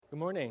Good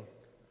morning.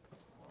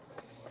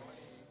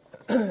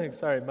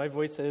 Sorry, my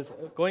voice is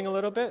going a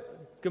little bit.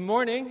 Good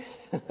morning.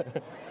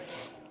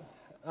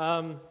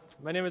 My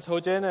name is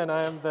Ho-Jin, and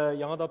I am the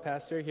young adult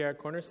pastor here at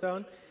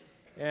Cornerstone.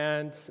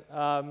 And,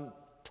 on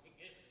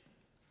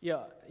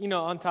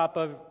top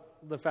of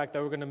the fact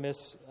that we're going to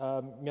miss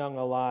Myung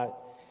a lot,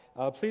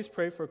 please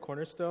pray for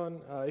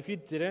Cornerstone. If you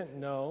didn't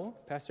know,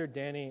 Pastor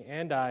Danny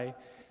and I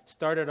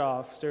started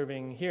off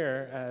serving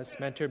here as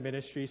mentor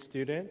ministry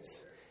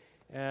students.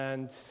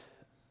 And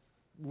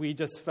we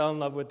just fell in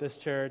love with this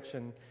church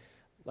and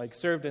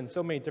served in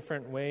so many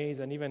different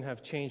ways and even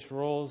have changed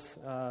roles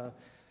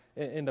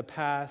in the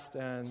past.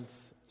 And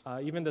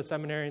even the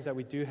seminaries that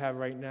we do have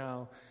right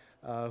now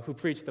who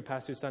preach the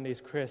past 2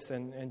 Sundays, Chris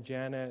and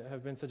Janet,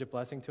 have been such a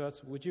blessing to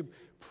us. Would you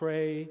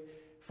pray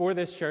for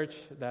this church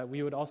that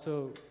we would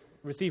also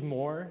receive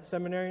more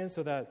seminarians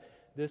so that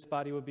this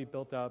body would be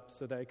built up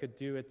so that it could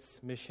do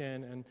its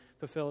mission and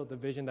fulfill the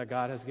vision that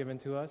God has given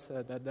to us?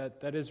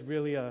 That is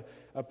really a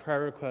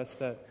prayer request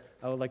that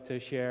I would like to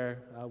share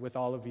with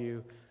all of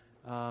you,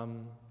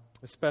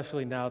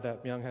 especially now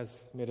that Myung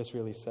has made us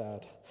really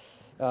sad.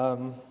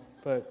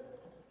 But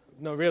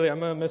no, really, I'm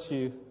going to miss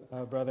you,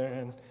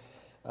 brother.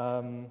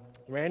 And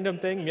random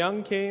thing,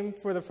 Myung came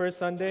for the first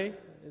Sunday.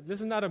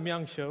 This is not a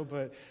Myung show,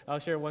 but I'll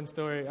share one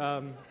story.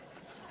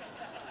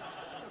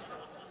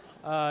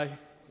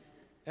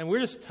 And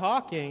we're just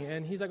talking,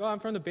 and he's like, I'm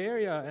from the Bay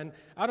Area. And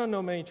I don't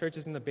know many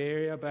churches in the Bay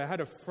Area, but I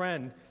had a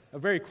friend, a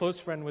very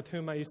close friend with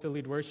whom I used to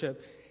lead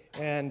worship,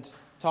 and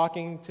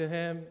talking to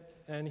him,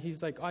 and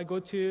he's like, I go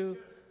to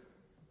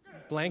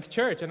blank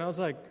church. And I was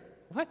like,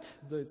 what?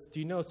 Do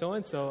you know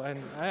so-and-so?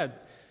 And I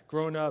had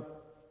grown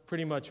up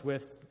pretty much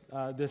with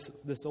this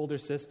older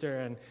sister,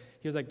 and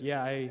he was like,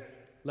 yeah, I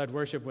led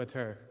worship with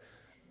her.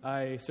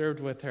 I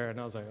served with her. And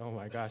I was like, oh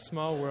my gosh,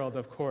 small world,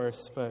 of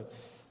course, but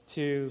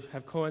to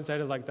have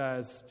coincided like that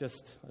is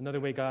just another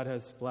way God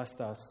has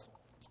blessed us.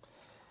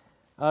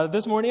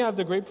 This morning I have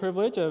the great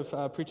privilege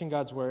of preaching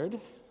God's Word.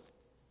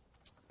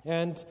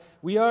 And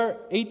we are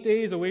 8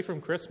 days away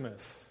from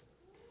Christmas.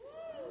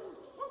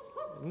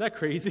 Isn't that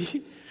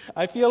crazy?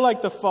 I feel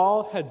like the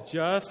fall had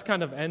just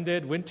kind of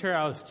ended. Winter,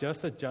 I was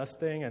just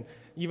adjusting. And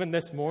even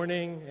this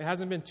morning, it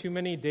hasn't been too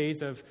many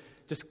days of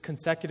just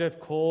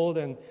consecutive cold.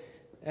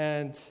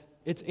 And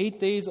it's 8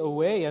 days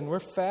away, and we're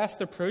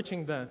fast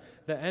approaching the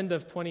end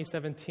of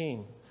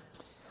 2017.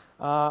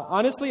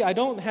 Honestly, I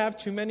don't have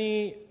too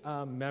many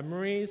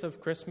memories of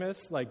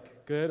Christmas,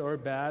 like good or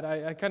bad.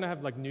 I kind of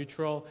have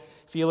neutral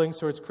feelings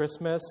towards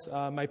Christmas.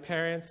 My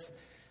parents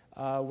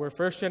were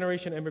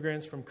first-generation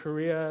immigrants from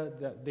Korea.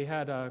 They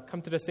had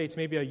come to the States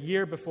maybe a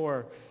year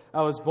before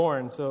I was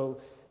born, so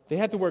they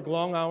had to work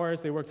long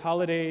hours. They worked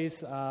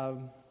holidays,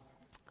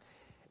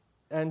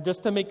 and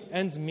just to make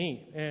ends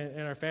meet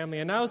in our family.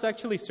 And I was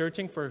actually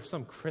searching for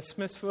some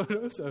Christmas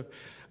photos of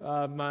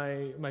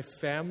my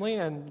family,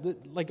 and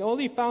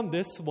only found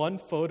this one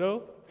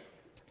photo.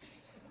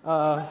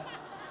 I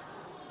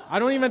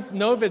don't even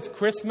know if it's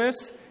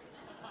Christmas,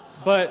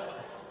 but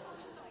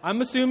I'm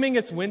assuming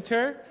it's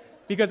winter,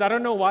 because I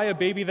don't know why a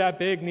baby that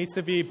big needs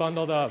to be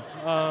bundled up.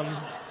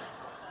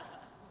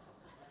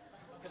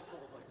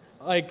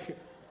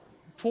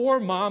 Poor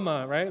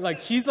mama, right?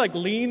 She's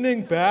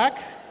leaning back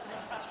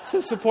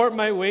to support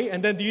my weight,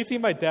 and then do you see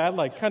my dad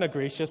kind of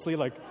graciously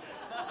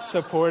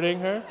supporting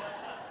her?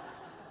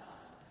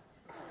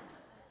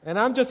 And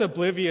I'm just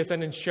oblivious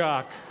and in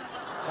shock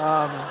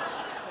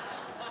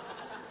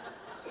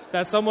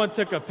that someone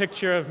took a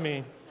picture of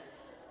me.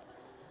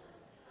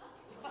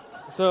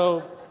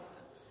 So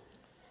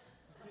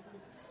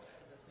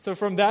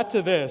from that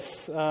to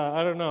this,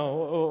 I don't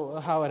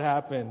know how it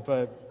happened,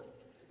 but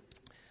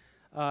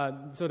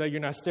so that you're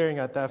not staring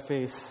at that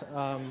face.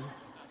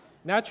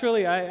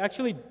 Naturally, I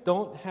actually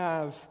don't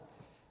have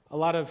a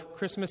lot of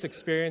Christmas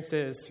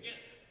experiences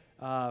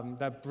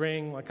that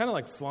bring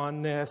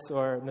fondness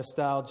or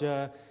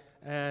nostalgia.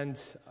 And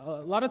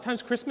a lot of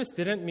times Christmas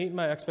didn't meet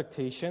my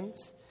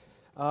expectations.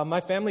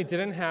 My family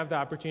didn't have the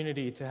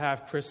opportunity to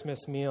have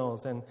Christmas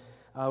meals, and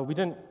we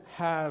didn't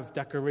have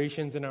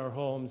decorations in our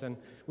homes. And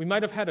we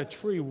might have had a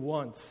tree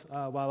once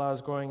while I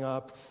was growing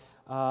up.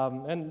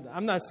 And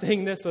I'm not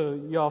saying this so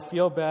y'all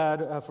feel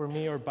bad for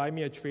me or buy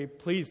me a tree.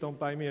 Please don't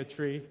buy me a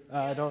tree.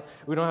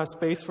 We don't have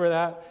space for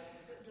that.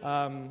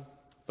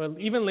 But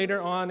even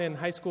later on in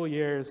high school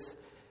years,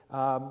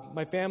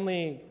 my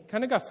family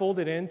kind of got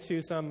folded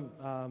into some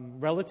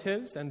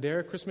relatives and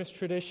their Christmas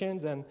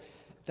traditions, and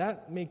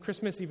that made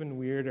Christmas even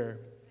weirder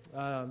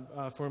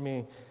for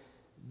me.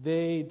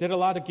 They did a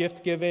lot of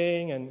gift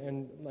giving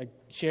and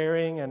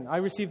sharing, and I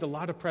received a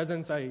lot of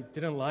presents I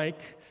didn't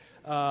like.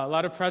 A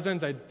lot of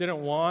presents I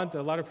didn't want.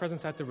 A lot of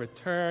presents I had to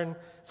return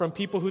from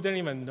people who didn't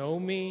even know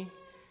me.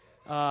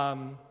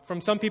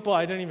 From some people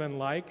I didn't even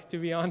like, to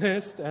be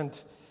honest. And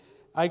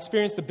I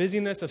experienced the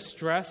busyness of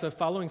stress of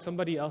following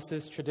somebody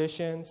else's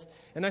traditions.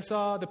 And I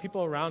saw the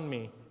people around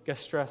me get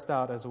stressed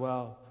out as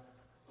well.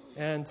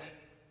 And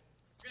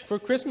for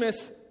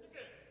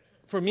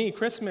me,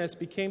 Christmas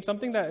became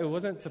something that it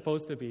wasn't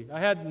supposed to be. I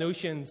had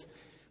notions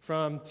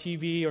from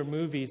TV or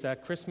movies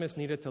that Christmas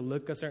needed to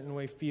look a certain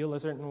way, feel a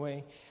certain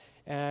way.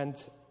 And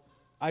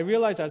I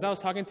realized as I was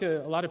talking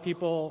to a lot of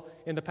people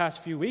in the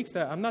past few weeks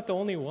that I'm not the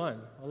only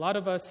one. A lot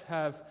of us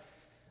have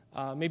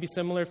maybe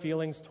similar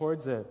feelings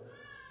towards it.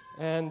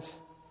 And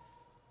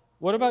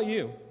what about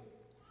you?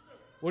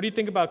 What do you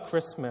think about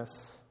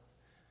Christmas?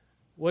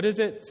 What is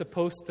it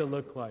supposed to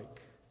look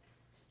like?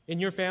 In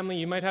your family,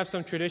 you might have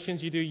some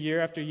traditions you do year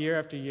after year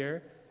after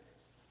year.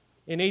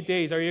 In 8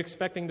 days, are you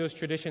expecting those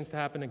traditions to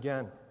happen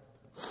again?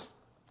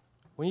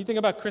 When you think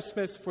about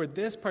Christmas for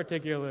this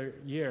particular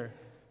year,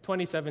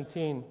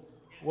 2017,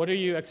 what are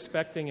you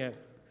expecting it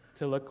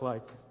to look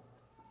like?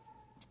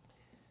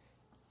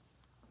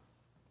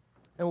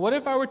 And what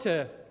if I were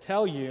to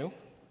tell you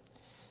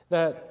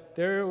that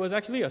there was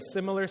actually a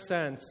similar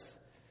sense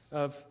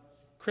of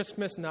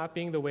Christmas not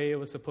being the way it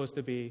was supposed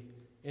to be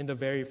in the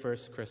very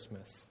first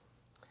Christmas?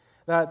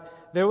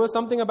 That there was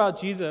something about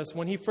Jesus,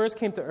 when he first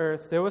came to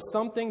earth, there was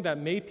something that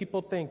made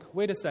people think,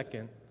 wait a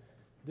second,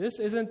 this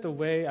isn't the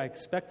way I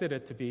expected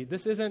it to be.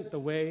 This isn't the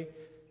way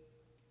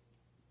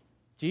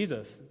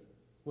Jesus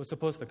was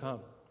supposed to come.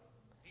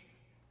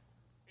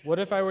 What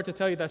if I were to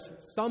tell you that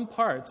some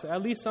parts,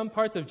 at least some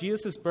parts of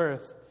Jesus'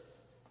 birth,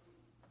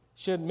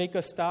 should make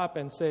us stop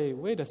and say,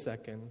 wait a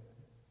second,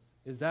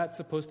 is that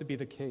supposed to be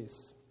the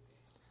case?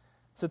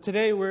 So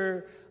today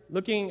we're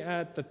looking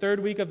at the third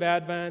week of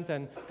Advent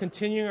and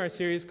continuing our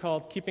series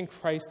called Keeping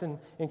Christ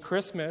in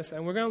Christmas.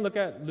 And we're going to look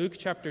at Luke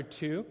chapter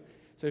 2.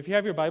 So if you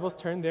have your Bibles,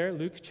 turn there,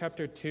 Luke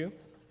chapter 2.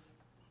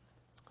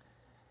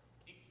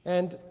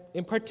 And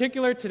in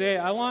particular today,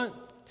 I want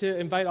to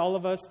invite all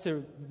of us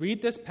to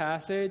read this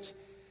passage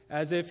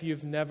as if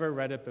you've never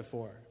read it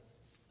before.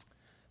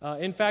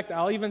 In fact,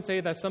 I'll even say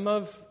that some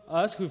of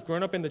us who've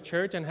grown up in the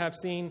church and have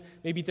seen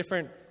maybe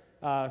different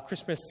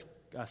Christmas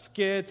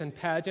skits and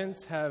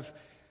pageants have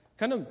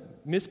kind of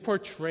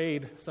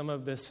misportrayed some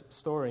of this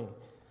story.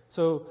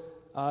 So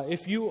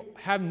if you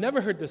have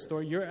never heard this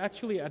story, you're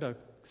actually at a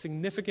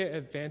significant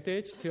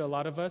advantage to a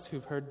lot of us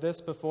who've heard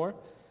this before.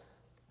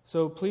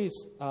 So please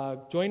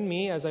join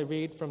me as I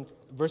read from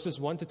verses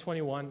 1 to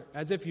 21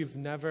 as if you've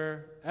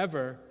never,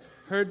 ever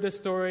heard this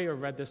story or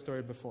read this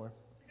story before.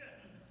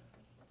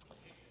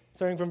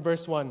 Starting from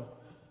verse 1.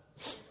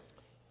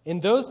 In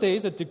those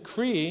days, a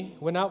decree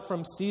went out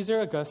from Caesar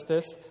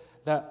Augustus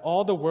that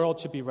all the world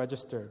should be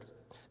registered.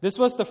 This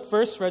was the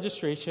first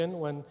registration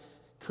when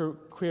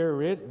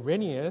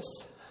Quirinius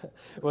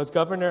was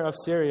governor of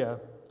Syria,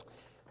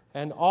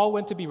 and all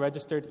went to be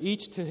registered,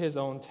 each to his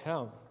own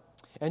town.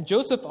 And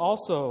Joseph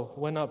also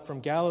went up from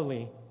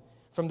Galilee,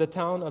 from the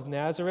town of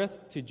Nazareth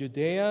to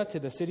Judea to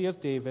the city of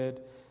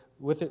David,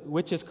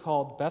 which is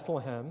called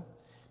Bethlehem,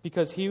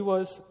 because he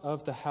was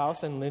of the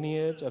house and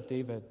lineage of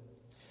David,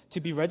 to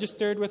be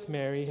registered with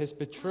Mary, his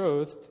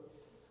betrothed,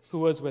 who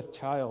was with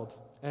child.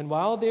 And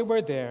while they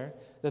were there,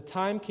 the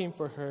time came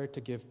for her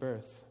to give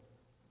birth.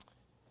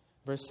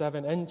 Verse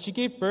 7, and she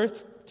gave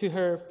birth to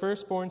her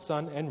firstborn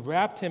son and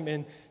wrapped him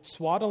in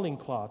swaddling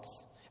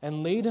cloths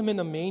and laid him in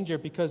a manger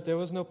because there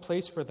was no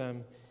place for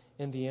them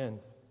in the inn.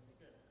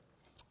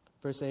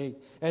 Verse 8,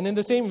 and in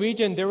the same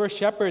region there were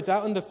shepherds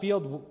out in the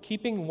field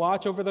keeping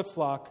watch over the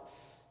flock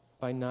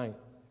by night.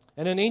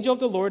 And an angel of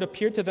the Lord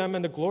appeared to them,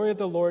 and the glory of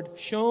the Lord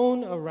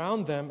shone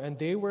around them, and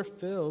they were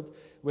filled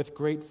with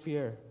great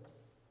fear.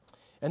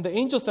 And the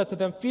angel said to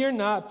them, fear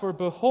not, for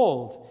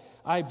behold,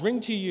 I bring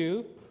to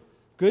you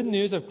good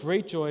news of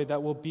great joy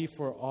that will be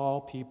for all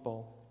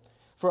people.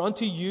 For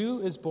unto you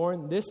is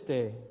born this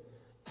day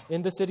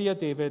in the city of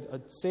David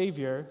a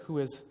Savior who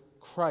is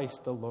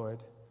Christ the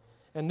Lord.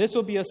 And this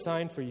will be a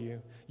sign for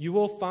you. You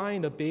will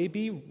find a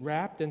baby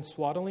wrapped in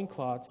swaddling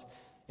cloths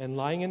and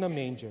lying in a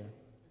manger.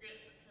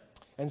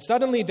 And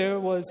suddenly there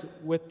was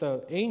with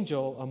the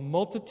angel a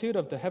multitude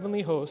of the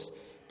heavenly hosts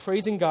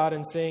praising God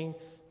and saying,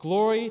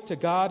 glory to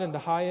God in the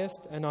highest,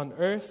 and on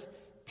earth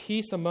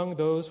peace among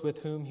those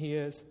with whom he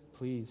is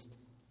pleased.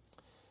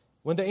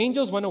 When the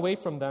angels went away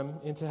from them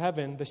into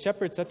heaven, the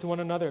shepherds said to one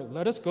another,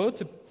 let us go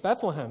to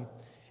Bethlehem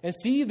and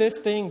see this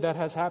thing that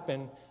has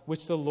happened,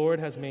 which the Lord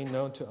has made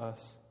known to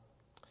us.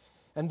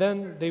 And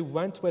then they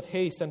went with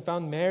haste and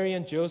found Mary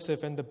and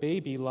Joseph and the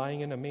baby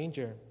lying in a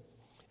manger.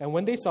 And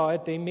when they saw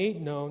it, they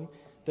made known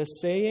the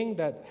saying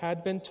that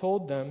had been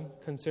told them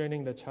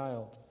concerning the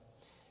child.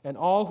 And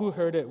all who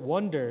heard it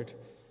wondered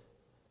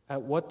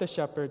at what the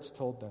shepherds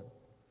told them.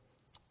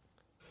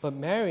 But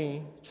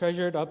Mary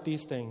treasured up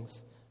these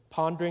things,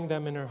 pondering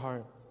them in her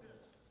heart.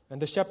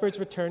 And the shepherds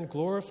returned,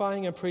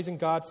 glorifying and praising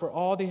God for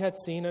all they had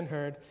seen and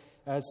heard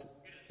as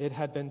it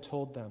had been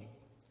told them.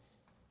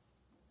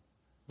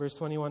 Verse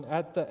 21,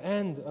 at the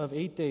end of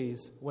 8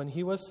 days, when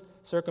he was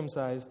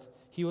circumcised,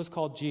 he was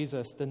called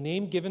Jesus, the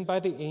name given by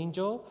the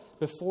angel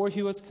before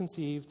he was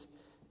conceived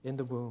in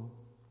the womb.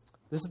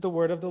 This is the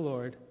word of the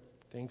Lord.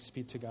 Thanks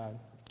be to God.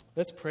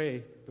 Let's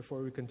pray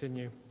before we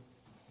continue.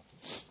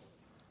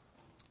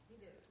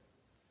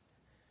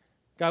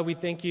 God, we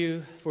thank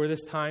you for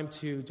this time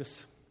to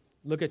just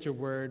look at your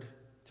word,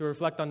 to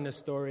reflect on this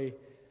story.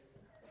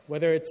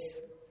 Whether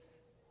it's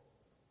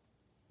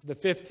the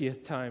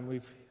 50th time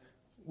we've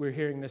we're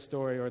hearing this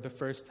story or the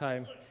first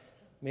time,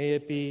 may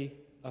it be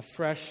a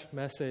fresh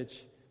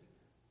message,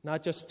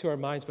 not just to our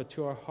minds, but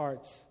to our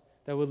hearts,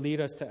 that will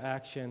lead us to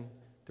action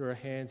through our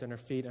hands and our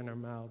feet and our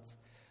mouths.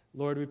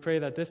 Lord, we pray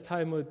that this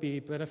time would be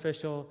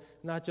beneficial,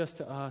 not just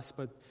to us,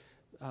 but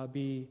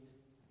be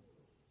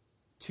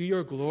to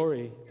your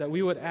glory, that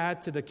we would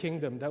add to the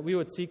kingdom, that we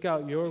would seek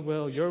out your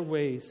will, your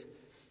ways,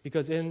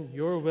 because in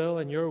your will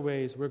and your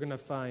ways, we're going to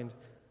find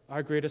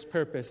our greatest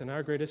purpose and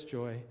our greatest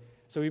joy.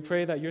 So we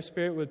pray that your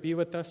Spirit would be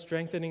with us,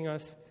 strengthening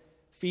us,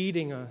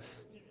 feeding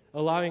us,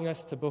 allowing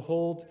us to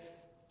behold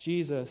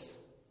Jesus,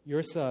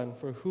 your Son,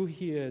 for who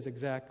he is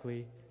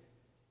exactly,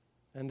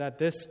 and that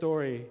this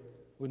story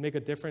would make a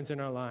difference in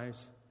our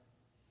lives,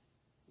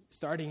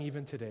 starting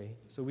even today.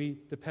 So we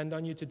depend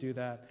on you to do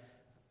that.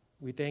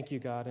 We thank you,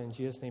 God, and in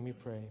Jesus' name we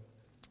pray.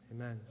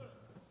 Amen.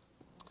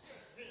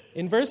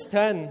 In verse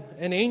 10,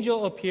 an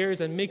angel appears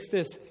and makes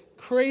this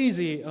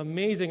crazy,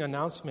 amazing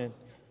announcement.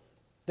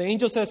 The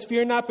angel says,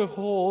 "Fear not,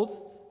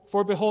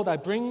 for behold, I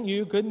bring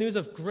you good news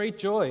of great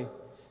joy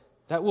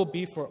that will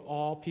be for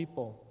all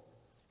people.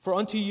 For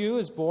unto you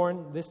is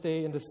born this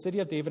day in the city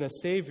of David a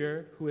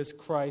Savior, who is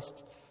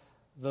Christ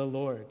the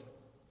Lord."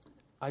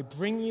 I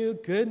bring you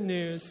good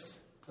news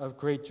of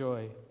great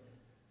joy.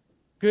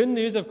 Good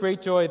news of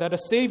great joy that a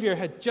Savior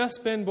had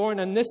just been born,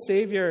 and this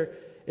Savior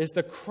is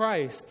the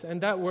Christ. And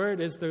that word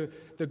is the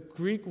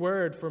Greek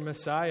word for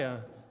Messiah,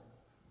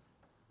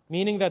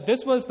 meaning that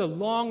this was the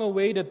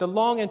long-awaited, the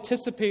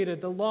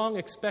long-anticipated, the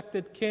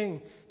long-expected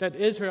king that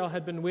Israel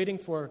had been waiting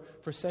for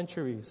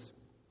centuries.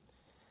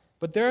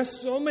 But there are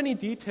so many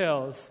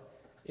details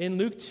in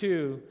Luke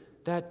 2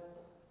 that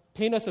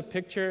paint us a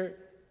picture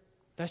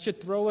that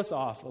should throw us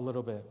off a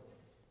little bit.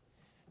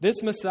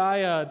 This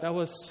Messiah that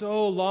was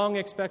so long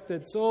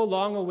expected, so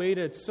long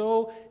awaited,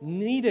 so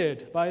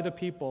needed by the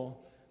people,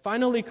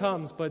 finally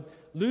comes, but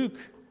Luke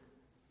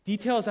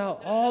details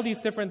out all these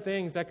different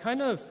things that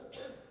kind of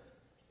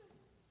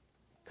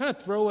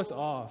throw us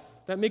off,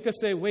 that make us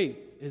say, wait,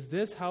 is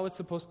this how it's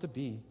supposed to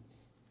be?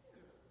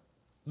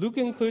 Luke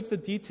includes the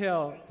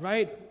detail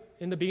right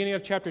in the beginning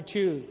of chapter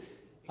 2,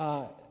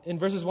 in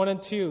verses 1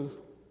 and 2,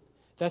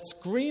 that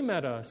scream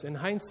at us in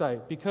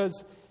hindsight,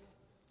 because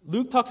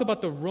Luke talks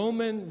about the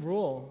Roman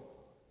rule.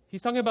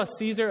 He's talking about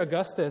Caesar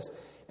Augustus,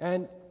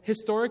 and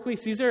historically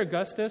Caesar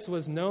Augustus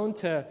was known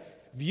to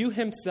view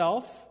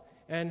himself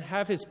and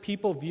have his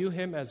people view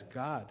him as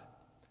God.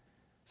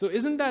 So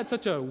isn't that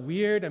such a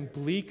weird and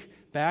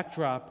bleak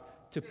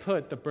backdrop to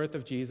put the birth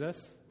of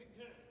Jesus?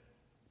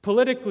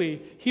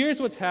 Politically, here's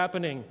what's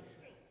happening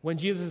when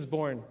Jesus is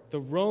born. The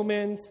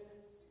Romans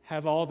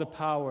have all the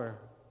power.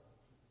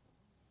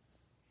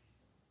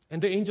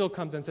 And the angel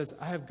comes and says,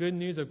 I have good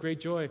news of great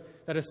joy,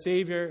 that a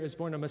Savior is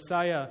born, a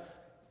Messiah,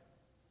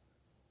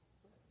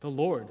 the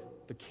Lord,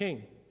 the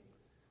King.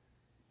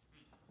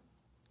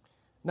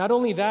 Not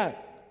only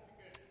that,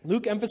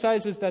 Luke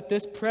emphasizes that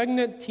this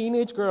pregnant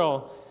teenage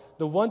girl,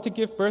 the one to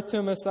give birth to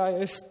a Messiah,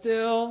 is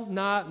still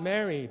not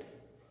married.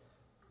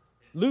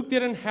 Luke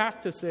didn't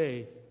have to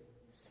say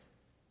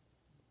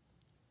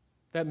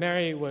that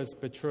Mary was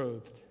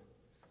betrothed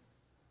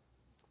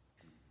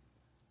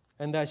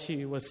and that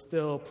she was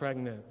still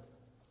pregnant.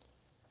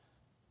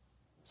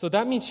 So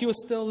that means she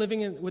was still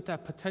living with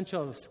that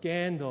potential of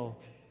scandal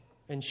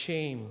and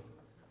shame.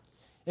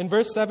 In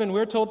verse 7,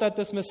 we're told that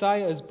this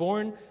Messiah is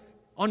born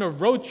on a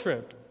road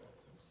trip.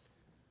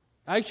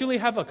 I actually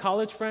have a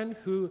college friend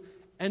who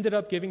ended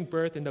up giving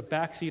birth in the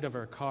backseat of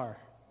her car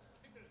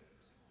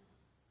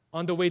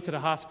on the way to the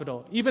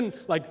hospital. Even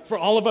like for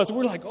all of us,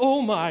 we're like,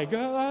 oh my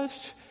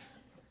gosh.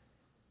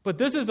 But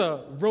this is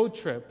a road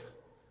trip.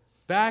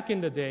 Back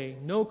in the day,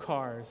 no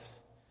cars.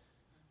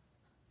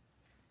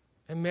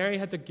 And Mary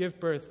had to give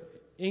birth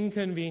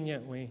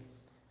inconveniently.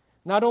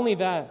 Not only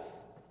that,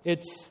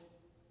 it's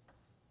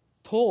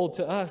told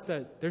to us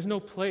that there's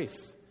no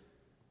place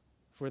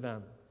for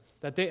them.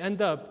 That they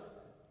end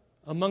up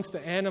amongst the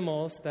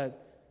animals, that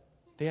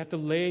they have to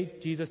lay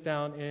Jesus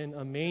down in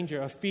a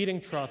manger, a feeding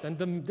trough. And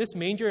this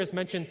manger is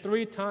mentioned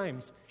 3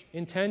 times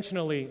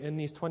intentionally in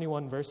these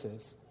 21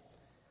 verses.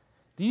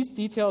 These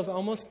details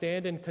almost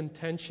stand in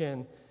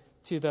contention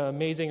to the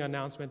amazing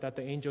announcement that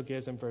the angel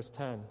gives in verse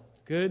 10.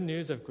 Good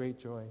news of great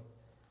joy.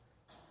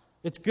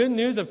 It's good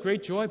news of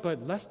great joy,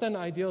 but less than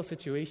ideal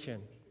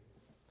situation.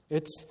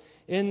 It's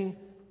in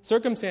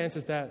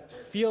circumstances that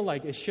feel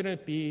like it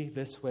shouldn't be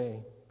this way.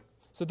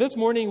 So this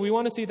morning, we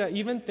want to see that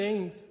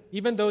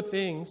even though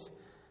things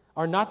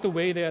are not the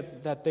way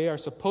that they are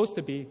supposed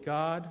to be,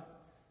 God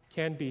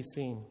can be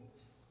seen.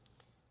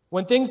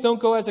 When things don't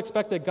go as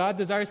expected, God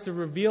desires to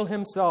reveal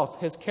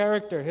himself, his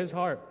character, his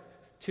heart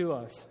to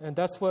us. And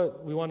that's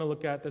what we want to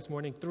look at this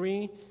morning.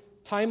 3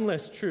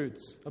 timeless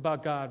truths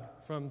about God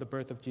from the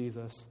birth of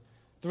Jesus.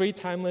 3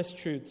 timeless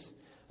truths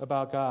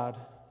about God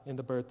in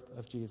the birth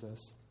of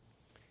Jesus.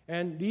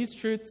 And these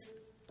truths,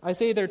 I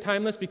say they're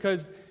timeless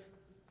because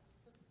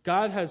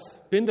God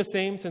has been the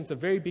same since the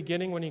very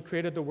beginning when he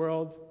created the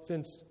world,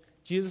 since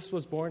Jesus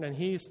was born, and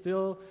he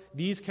still,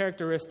 these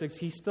characteristics,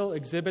 he still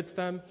exhibits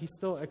them, he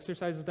still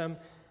exercises them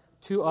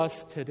to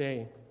us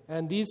today.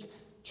 And these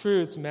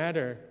truths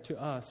matter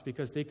to us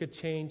because they could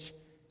change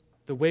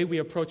the way we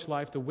approach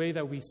life, the way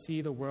that we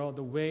see the world,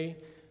 the way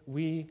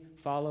we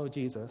follow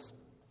Jesus.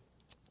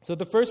 So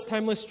the first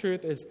timeless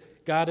truth is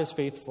God is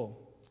faithful.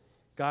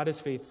 God is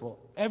faithful.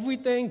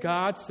 Everything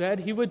God said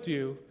he would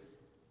do,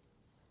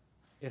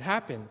 it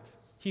happened.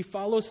 He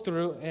follows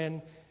through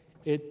and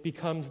it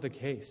becomes the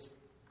case.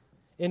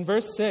 In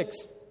verse 6,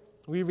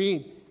 we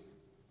read,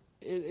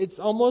 it's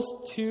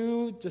almost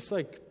too just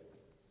like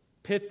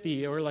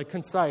pithy or like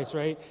concise,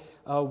 right?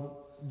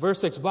 Verse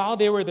 6, while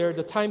they were there,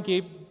 the time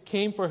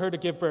came for her to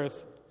give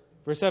birth.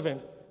 Verse 7,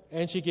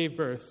 and she gave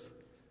birth.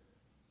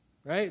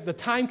 Right? The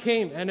time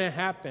came and it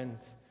happened.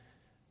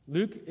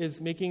 Luke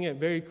is making it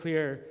very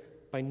clear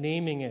by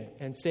naming it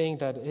and saying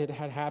that it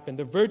had happened.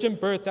 The virgin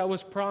birth that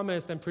was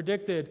promised and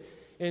predicted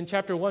in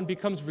chapter 1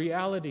 becomes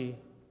reality.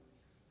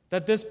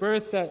 That this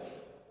birth that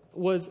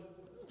was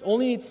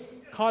only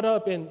caught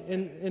up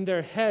in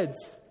their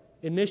heads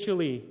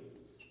initially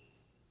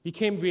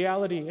became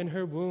reality in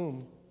her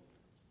womb.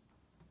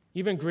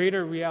 Even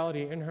greater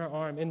reality in her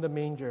arm, in the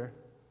manger.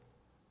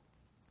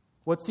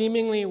 What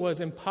seemingly was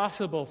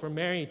impossible for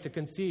Mary to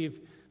conceive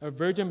a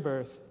virgin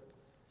birth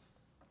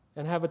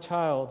and have a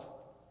child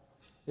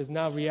is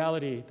now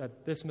reality,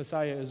 that this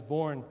Messiah is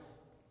born,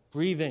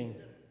 breathing,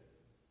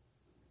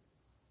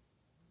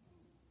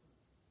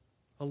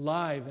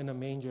 alive in a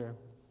manger.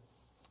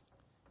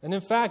 And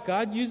in fact,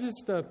 God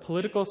uses the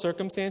political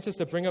circumstances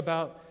to bring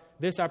about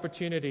this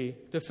opportunity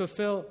to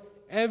fulfill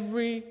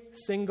every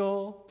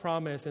single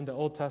promise in the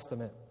Old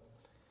Testament.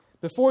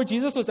 Before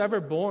Jesus was ever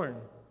born,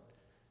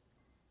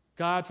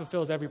 God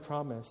fulfills every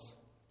promise.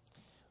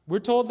 We're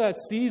told that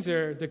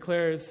Caesar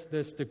declares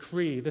this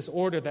decree, this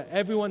order that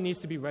everyone needs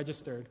to be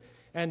registered.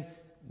 And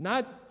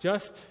not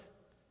just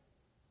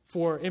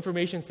for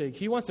information's sake.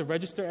 He wants to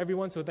register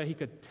everyone so that he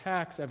could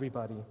tax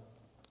everybody.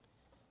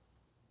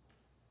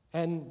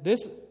 And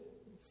this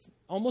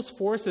almost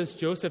forces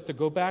Joseph to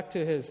go back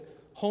to his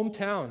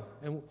hometown.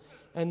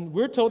 And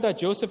we're told that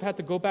Joseph had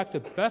to go back to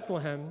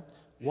Bethlehem.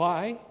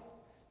 Why?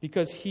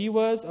 Because he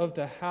was of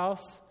the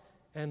house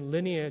and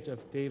lineage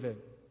of David.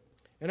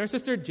 And our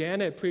sister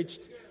Janet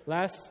preached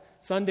last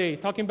Sunday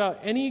talking about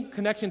any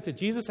connection to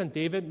Jesus and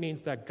David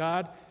means that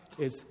God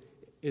is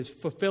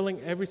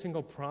fulfilling every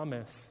single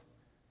promise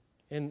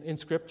in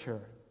Scripture.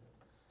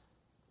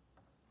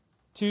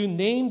 To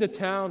name the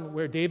town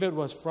where David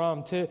was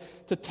from, to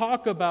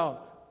talk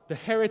about the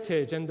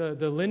heritage and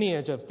the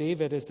lineage of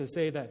David is to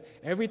say that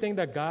everything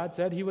that God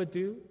said he would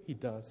do, he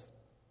does.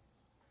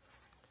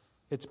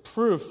 It's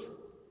proof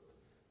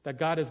that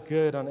God is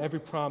good on every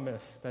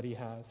promise that he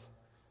has.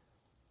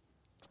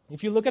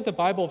 If you look at the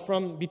Bible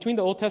from between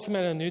the Old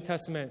Testament and the New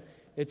Testament,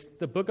 it's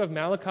the book of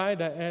Malachi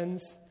that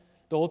ends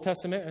the Old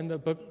Testament and the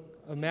book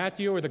of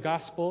Matthew or the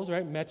Gospels,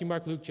 right? Matthew,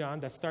 Mark, Luke, John,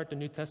 that start the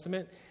New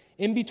Testament.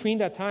 In between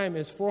that time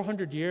is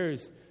 400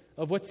 years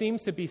of what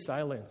seems to be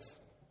silence.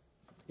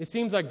 It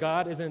seems like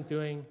God isn't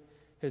doing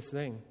his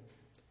thing.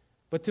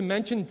 But to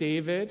mention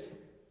David,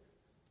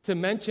 to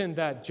mention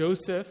that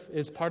Joseph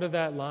is part of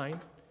that line,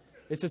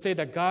 is to say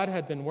that God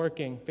had been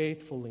working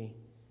faithfully,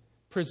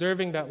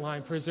 preserving that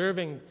line,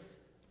 preserving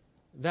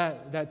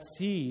that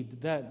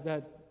seed,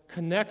 that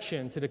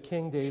connection to the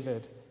King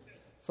David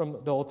from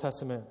the Old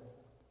Testament.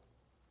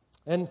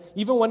 And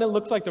even when it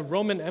looks like the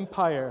Roman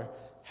Empire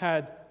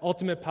had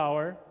ultimate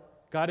power,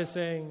 God is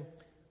saying,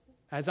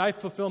 as I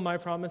fulfill my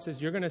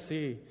promises, you're going to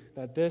see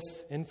that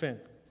this infant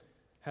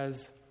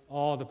has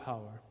all the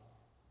power.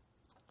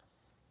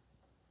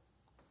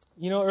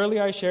 You know,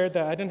 earlier I shared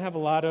that I didn't have a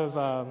lot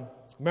of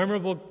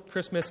memorable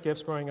Christmas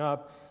gifts growing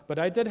up, but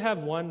I did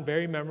have one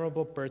very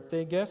memorable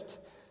birthday gift,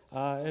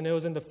 and it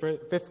was in the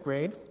fifth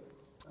grade.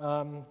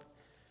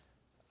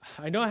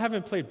 I know I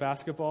haven't played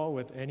basketball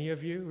with any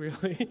of you,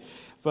 really,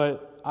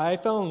 but I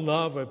fell in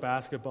love with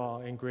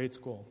basketball in grade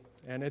school,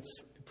 and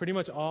it's pretty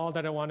much all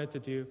that I wanted to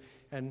do.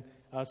 And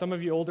some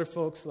of you older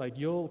folks, like,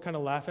 you'll kind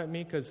of laugh at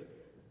me because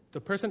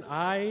the person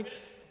I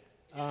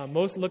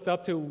most looked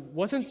up to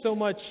wasn't so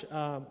much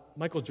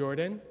Michael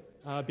Jordan,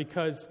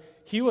 because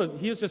he was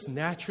just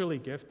naturally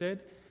gifted.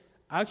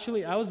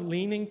 Actually, I was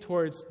leaning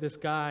towards this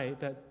guy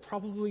that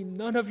probably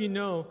none of you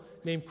know,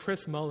 named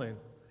Chris Mullin.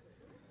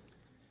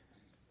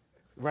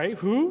 Right?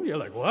 Who? You're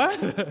like,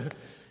 what?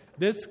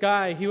 This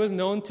guy, he was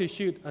known to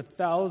shoot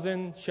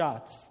 1,000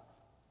 shots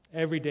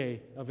every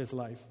day of his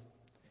life.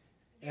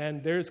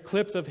 And there's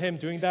clips of him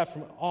doing that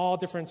from all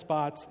different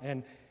spots.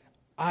 And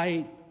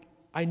I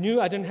knew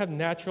I didn't have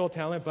natural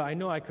talent, but I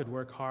know I could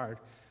work hard.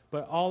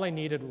 But all I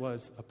needed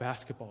was a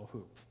basketball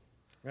hoop,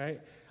 right?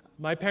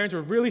 My parents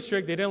were really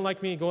strict. They didn't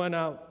like me going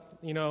out,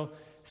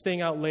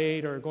 staying out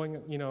late or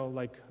going,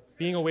 like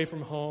being away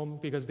from home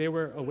because they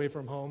were away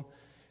from home.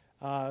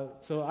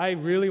 So I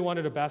really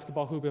wanted a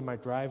basketball hoop in my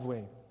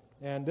driveway.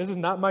 And this is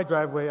not my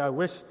driveway. I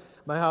wish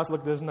my house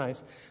looked this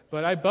nice.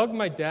 But I bugged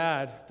my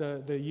dad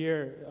the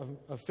year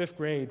of fifth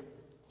grade.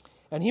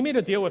 And he made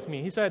a deal with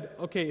me. He said,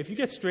 okay, if you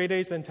get straight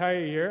A's the entire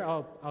year,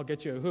 I'll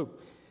get you a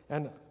hoop.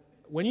 And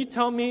when you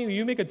tell me,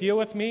 you make a deal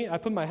with me, I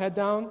put my head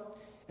down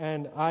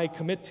and I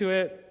commit to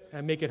it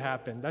and make it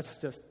happen. That's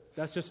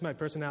just my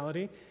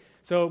personality.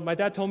 So my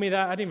dad told me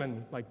that. I didn't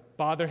even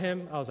bother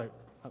him. I was like,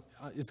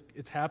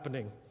 it's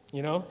happening,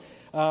 you know?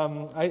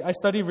 I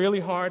studied really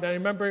hard. I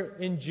remember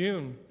in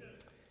June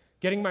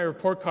getting my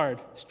report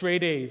card,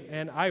 straight A's,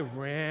 and I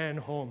ran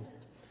home.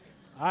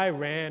 I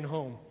run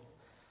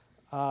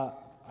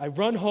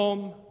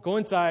home, go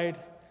inside.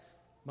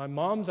 My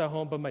mom's at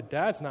home, but my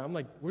dad's not. I'm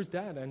like, where's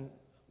Dad? And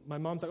my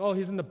mom's like, oh,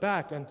 he's in the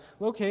back. And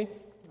okay,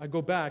 I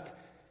go back.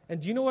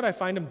 And do you know what I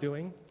find him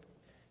doing?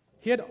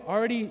 He had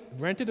already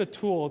rented a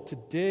tool to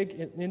dig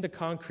in the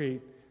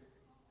concrete,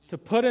 to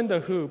put in the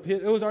hoop.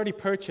 It was already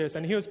purchased,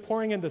 and he was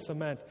pouring in the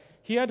cement.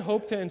 He had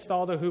hoped to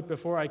install the hoop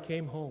before I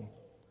came home.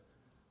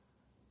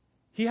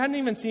 He hadn't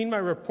even seen my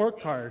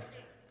report card.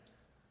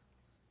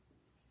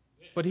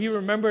 But he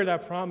remembered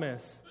that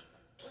promise,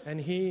 and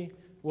he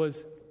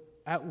was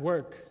at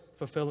work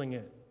fulfilling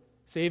it,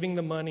 saving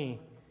the money,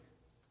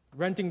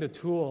 renting the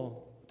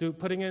tool,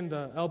 putting in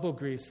the elbow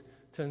grease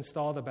to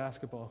install the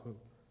basketball hoop.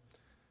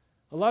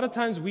 A lot of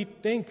times we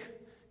think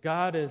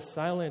God is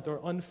silent or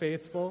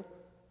unfaithful,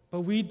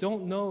 but we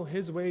don't know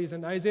His ways.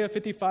 In Isaiah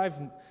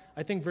 55,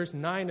 I think verse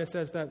 9, it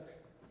says that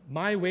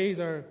my ways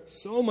are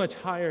so much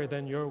higher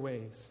than your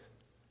ways.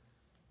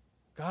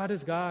 God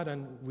is God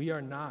and we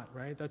are not,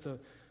 right? That's a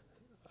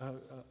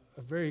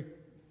very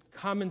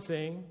common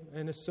saying,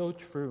 and it's so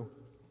true.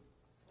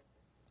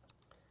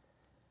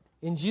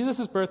 In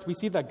Jesus' birth, we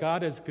see that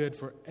God is good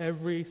for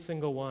every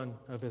single one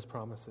of His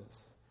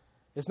promises.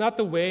 It's not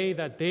the way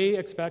that they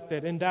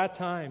expected in that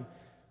time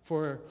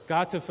for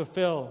God to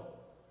fulfill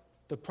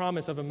the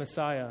promise of a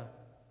Messiah,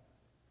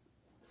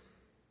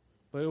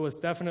 but it was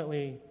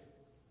definitely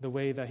the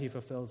way that He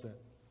fulfills it.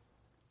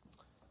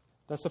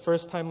 That's the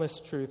first timeless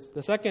truth.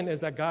 The second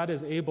is that God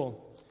is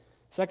able.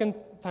 Second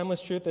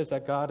timeless truth is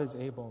that God is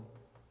able.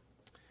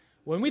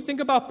 When we think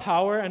about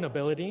power and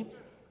ability,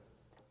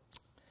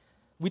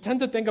 we tend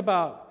to think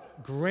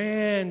about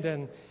grand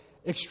and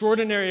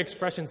extraordinary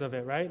expressions of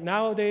it, right?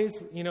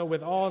 Nowadays,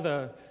 with all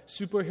the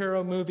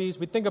superhero movies,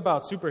 we think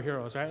about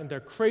superheroes, right? And their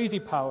crazy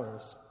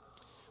powers.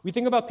 We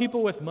think about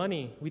people with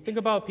money. We think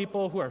about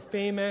people who are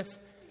famous,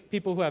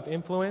 people who have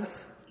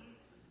influence.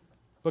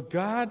 But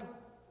God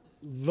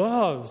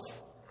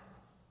loves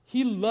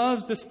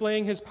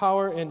displaying His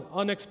power in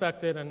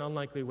unexpected and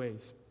unlikely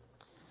ways.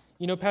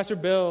 Pastor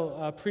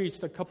Bill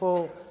preached a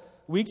couple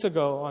weeks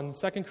ago on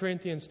 2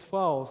 Corinthians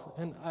 12,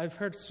 and I've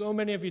heard so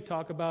many of you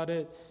talk about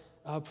it.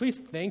 Please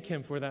thank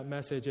him for that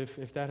message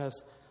if that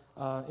has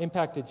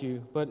impacted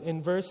you. But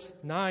in verse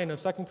 9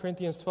 of 2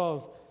 Corinthians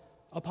 12,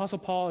 Apostle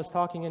Paul is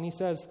talking and he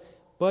says,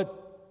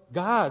 "But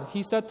God,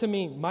 He said to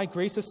me, my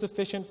grace is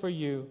sufficient for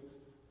you,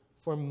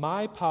 for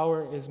my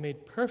power is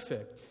made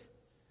perfect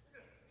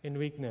in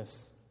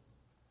weakness."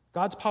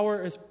 God's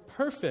power is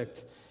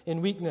perfect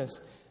in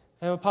weakness.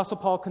 And Apostle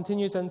Paul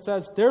continues and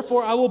says,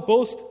 "Therefore I will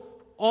boast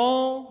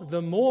all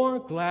the more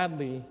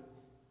gladly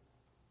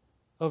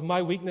of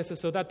my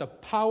weaknesses, so that the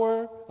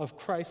power of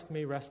Christ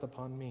may rest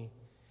upon me."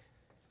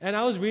 And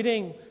I was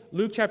reading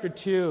Luke chapter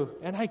 2,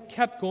 and I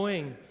kept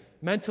going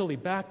mentally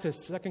back to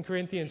 2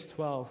 Corinthians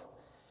 12,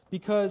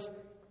 because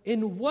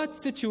in what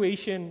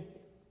situation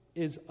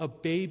is a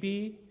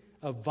baby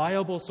a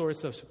viable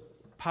source of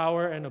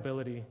power and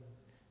ability?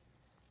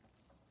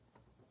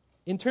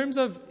 In terms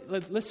of,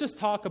 let's just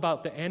talk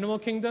about the animal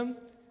kingdom.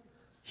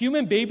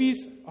 Human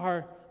babies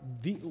are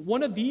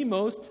one of the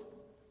most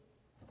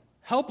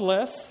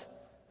helpless,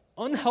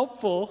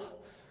 unhelpful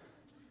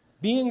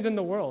beings in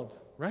the world,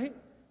 right?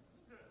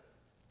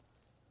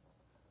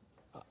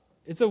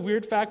 It's a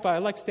weird fact, but I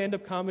like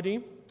stand-up comedy,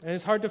 and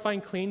it's hard to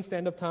find clean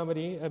stand-up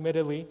comedy,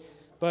 admittedly,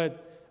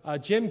 but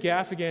Jim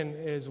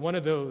Gaffigan is one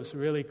of those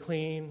really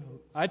clean.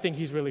 I think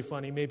he's really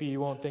funny. Maybe you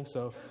won't think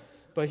so.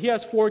 But he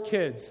has 4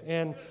 kids,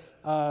 and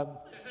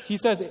he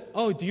says,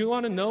 "Oh, do you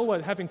want to know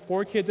what having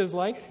 4 kids is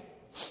like?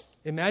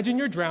 Imagine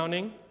you're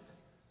drowning,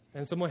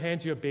 and someone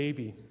hands you a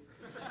baby.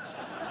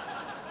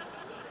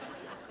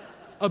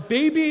 A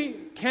baby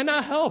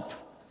cannot help.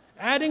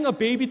 Adding a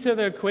baby to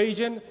the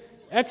equation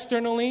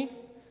externally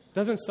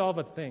doesn't solve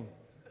a thing."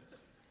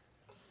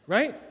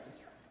 Right?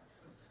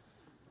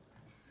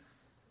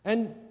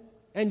 And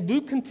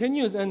Luke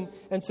continues and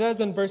says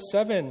in verse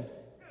 7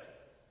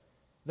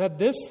 that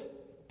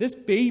this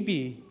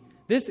baby,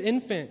 this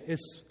infant,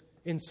 is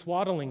in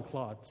swaddling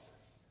cloths.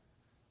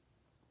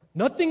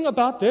 Nothing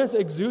about this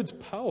exudes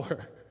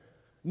power.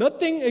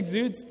 Nothing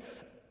exudes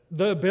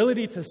the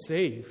ability to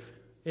save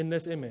in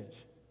this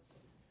image.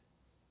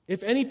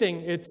 If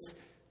anything, it's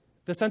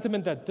the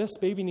sentiment that this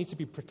baby needs to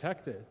be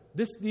protected.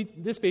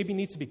 This baby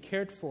needs to be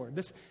cared for.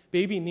 This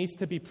baby needs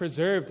to be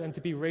preserved and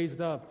to be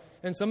raised up.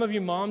 And some of you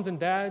moms and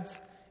dads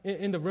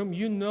in the room,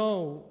 you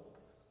know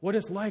what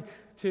it's like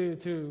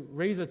to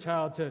raise a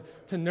child,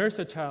 to nurse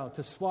a child,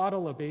 to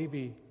swaddle a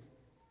baby.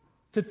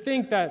 To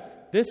think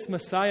that this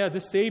Messiah,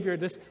 this Savior,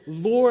 this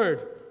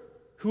Lord,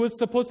 who is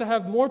supposed to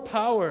have more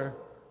power,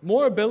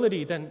 more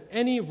ability than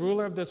any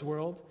ruler of this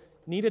world,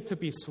 needed to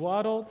be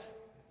swaddled.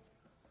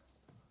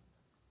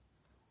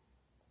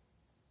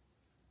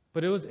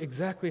 But it was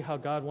exactly how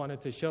God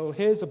wanted to show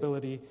his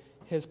ability,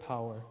 his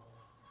power.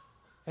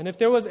 And if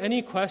there was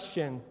any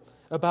question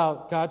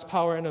about God's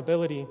power and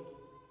ability,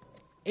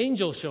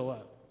 angels show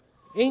up.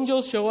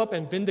 Angels show up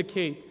and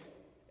vindicate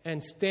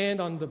and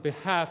stand on the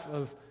behalf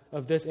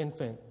of this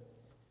infant.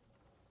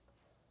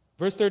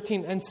 Verse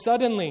 13, and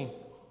suddenly,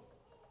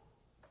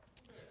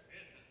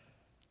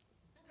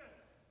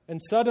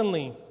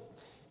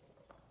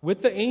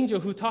 with the angel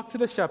who talked to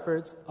the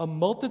shepherds, a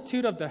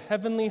multitude of the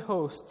heavenly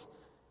host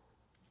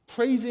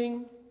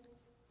praising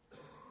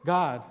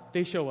God,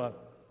 they show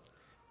up.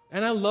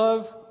 And I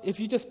love,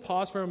 if you just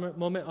pause for a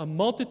moment, a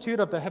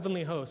multitude of the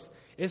heavenly hosts.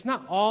 It's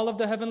not all of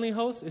the heavenly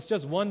hosts, it's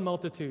just one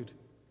multitude.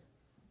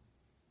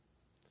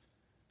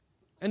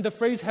 And the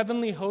phrase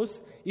heavenly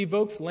hosts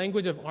evokes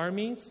language of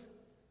armies.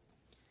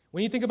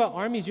 When you think about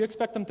armies, you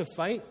expect them to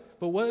fight,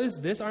 but what is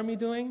this army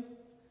doing?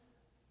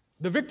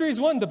 The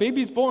victory's won, the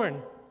baby's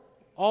born.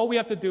 All we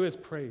have to do is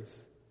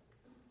praise.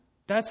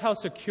 That's how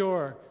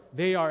secure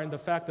they are in the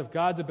fact of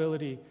God's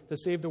ability to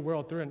save the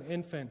world through an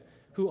infant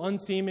who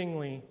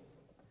unseemingly,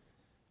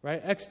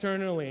 right,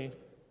 externally,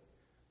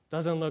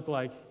 doesn't look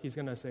like he's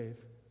going to save.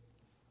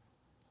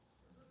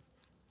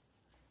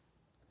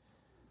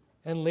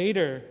 And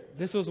later,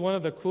 this was one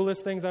of the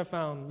coolest things I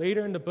found.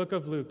 Later in the book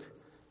of Luke,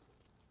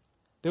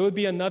 there would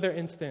be another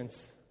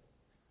instance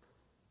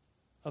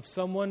of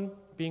someone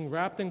being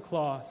wrapped in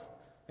cloth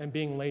and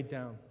being laid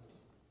down.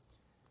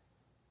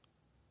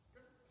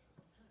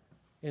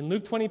 In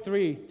Luke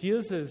 23,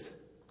 Jesus is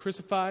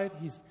crucified,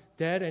 he's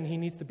dead, and he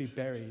needs to be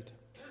buried.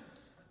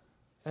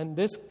 And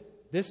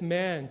this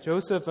man,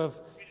 Joseph of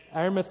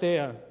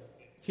Arimathea,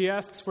 he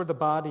asks for the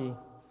body.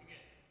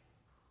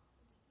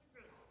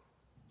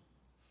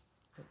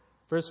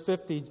 Verse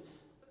 50,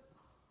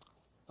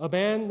 a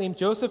man named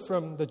Joseph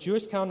from the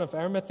Jewish town of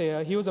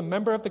Arimathea, he was a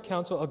member of the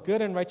council, a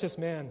good and righteous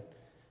man.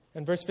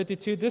 And verse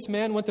 52, this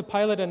man went to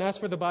Pilate and asked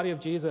for the body of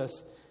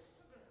Jesus.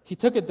 He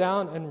took it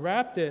down and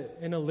wrapped it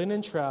in a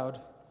linen shroud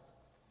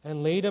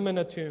and laid him in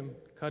a tomb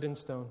cut in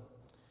stone,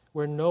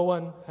 where no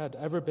one had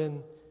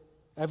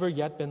ever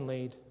yet been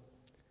laid.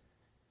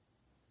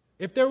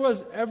 If there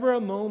was ever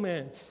a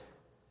moment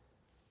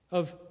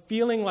of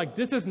feeling like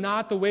this is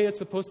not the way it's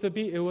supposed to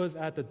be, it was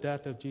at the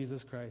death of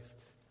Jesus Christ.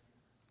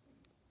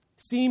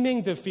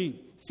 Seeming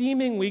defeat,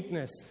 seeming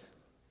weakness.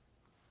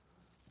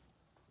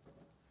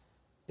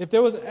 If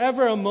there was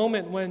ever a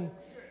moment when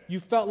you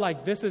felt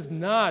like this is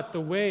not the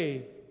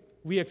way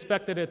we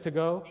expected it to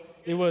go,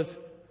 it was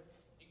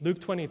Luke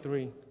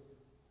 23.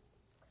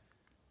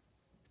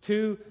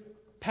 To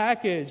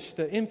package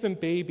the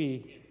infant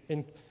baby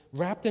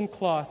wrapped in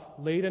cloth,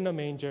 laid in a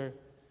manger,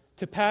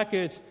 to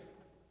package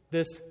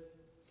this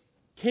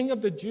King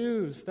of the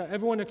Jews that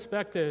everyone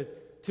expected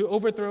to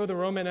overthrow the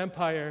Roman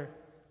Empire,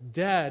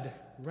 dead,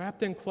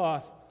 wrapped in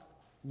cloth,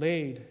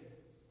 laid,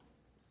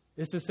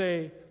 is to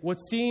say what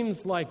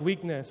seems like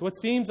weakness, what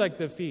seems like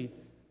defeat,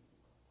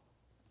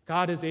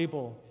 God is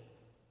able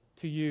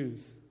to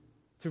use,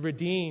 to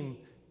redeem,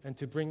 and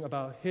to bring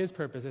about his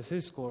purposes,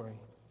 his glory.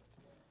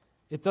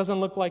 It doesn't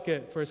look like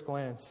it at first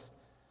glance.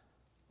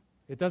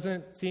 It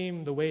doesn't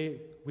seem the way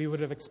we would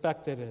have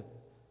expected it.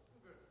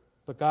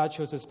 But God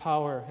shows his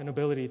power and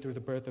ability through the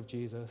birth of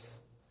Jesus.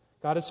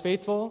 God is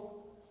faithful,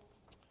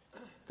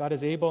 God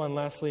is able, and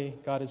lastly,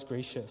 God is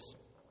gracious.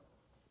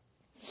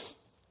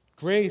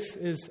 Grace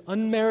is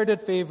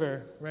unmerited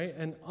favor, right?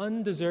 An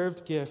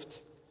undeserved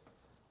gift.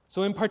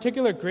 So in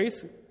particular,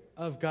 grace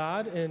of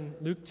God in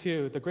Luke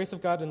 2, the grace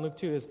of God in Luke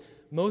 2 is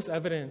most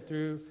evident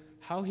through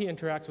how he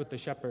interacts with the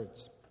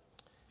shepherds.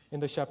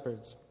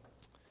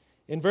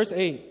 In verse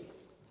 8,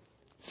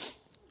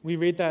 we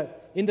read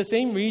that in the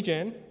same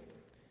region,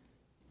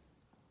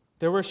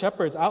 there were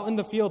shepherds out in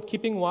the field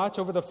keeping watch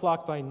over the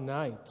flock by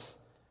night.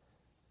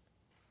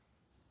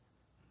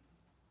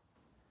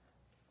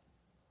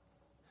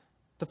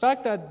 The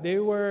fact that they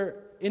were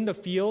in the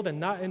field and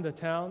not in the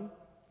town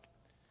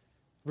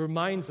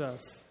reminds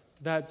us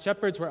that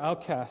shepherds were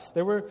outcasts.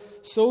 They were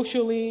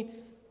socially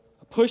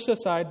pushed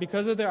aside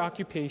because of their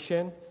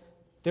occupation.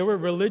 They were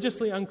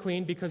religiously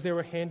unclean because they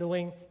were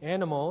handling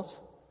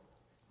animals.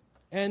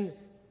 And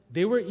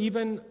they were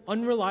even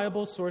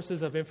unreliable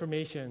sources of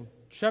information.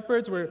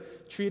 Shepherds were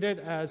treated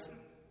as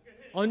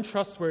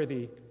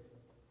untrustworthy.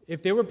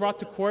 If they were brought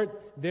to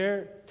court,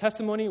 their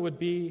testimony would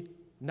be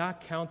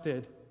not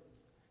counted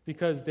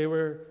because they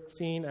were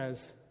seen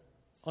as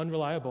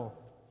unreliable.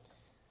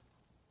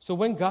 So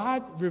when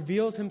God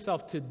reveals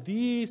himself to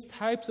these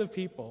types of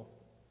people,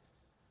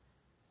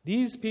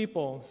 these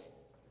people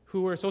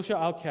who were social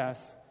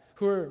outcasts,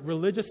 who were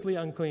religiously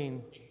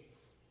unclean,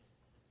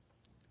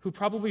 who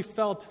probably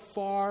felt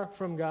far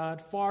from God,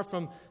 far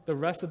from the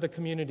rest of the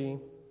community,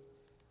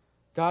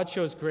 God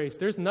shows grace.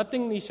 There's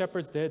nothing these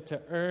shepherds did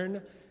to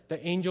earn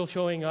the angel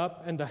showing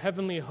up and the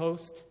heavenly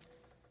host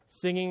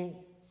singing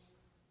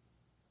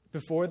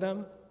before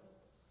them.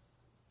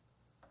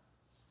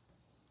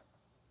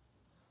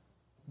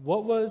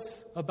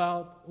 Was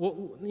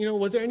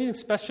there anything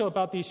special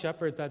about these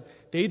shepherds that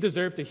they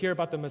deserved to hear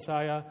about the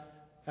Messiah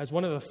as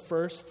one of the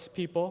first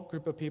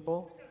group of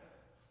people?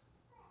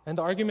 And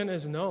the argument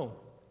is no.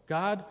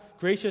 God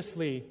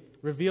graciously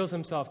reveals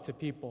himself to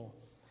people.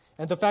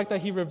 And the fact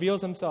that he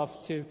reveals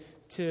himself to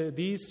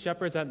these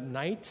shepherds at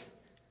night,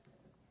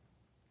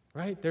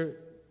 right? They're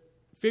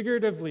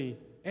figuratively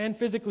and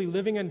physically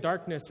living in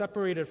darkness,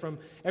 separated from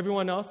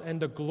everyone else, and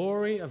the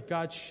glory of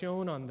God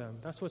shone on them.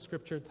 That's what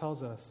Scripture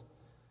tells us.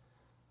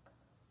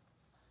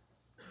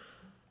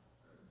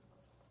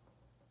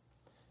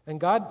 And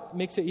God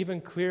makes it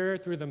even clearer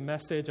through the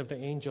message of the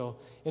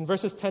angel. In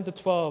verses 10 to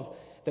 12,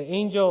 the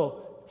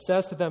angel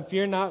says to them,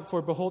 "Fear not,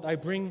 for behold, I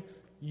bring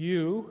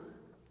you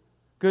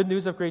good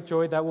news of great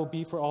joy that will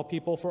be for all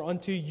people. For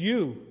unto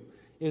you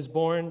is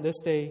born this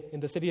day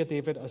in the city of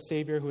David a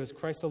Savior who is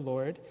Christ the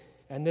Lord,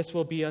 and this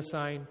will be a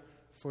sign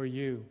for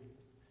you."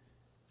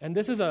 And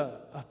this is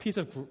a piece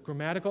of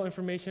grammatical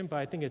information, but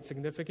I think it's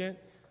significant.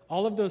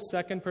 All of those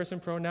second-person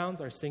pronouns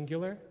are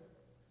singular.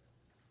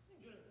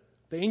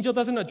 The angel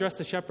doesn't address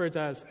the shepherds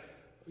as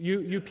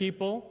you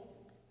people.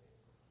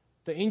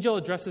 The angel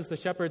addresses the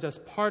shepherds as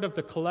part of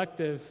the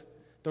collective,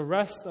 the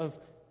rest of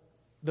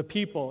the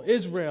people,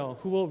 Israel,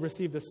 who will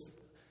receive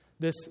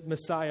this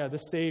Messiah,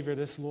 this Savior,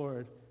 this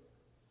Lord.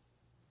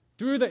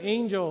 Through the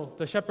angel,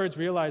 the shepherds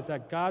realize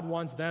that God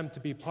wants them to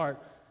be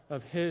part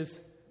of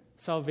his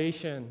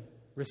salvation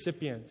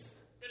recipients.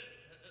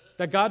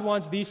 That God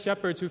wants these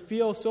shepherds who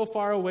feel so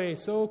far away,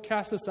 so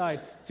cast aside,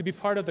 to be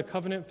part of the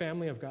covenant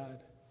family of God.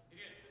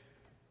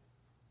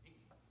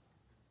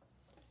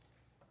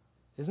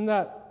 Isn't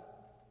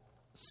that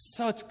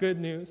such good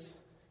news?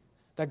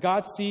 That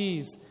God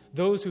sees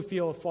those who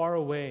feel far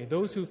away,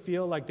 those who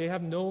feel like they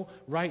have no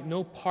right,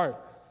 no part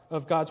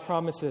of God's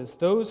promises,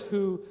 those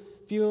who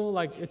feel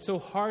like it's so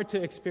hard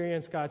to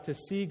experience God, to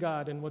see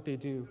God in what they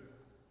do.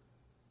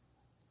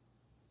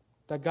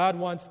 That God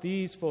wants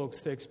these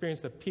folks to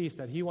experience the peace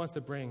that he wants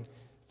to bring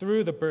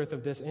through the birth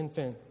of this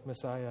infant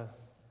Messiah.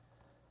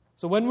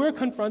 So when we're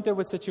confronted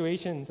with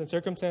situations and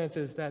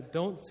circumstances that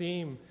don't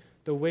seem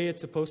the way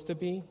it's supposed to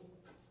be,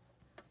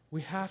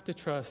 we have to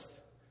trust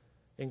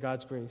in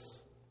God's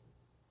grace.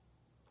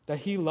 That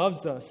he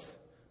loves us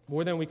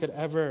more than we could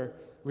ever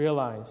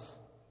realize.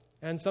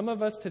 And some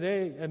of us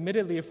today,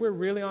 admittedly, if we're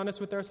really honest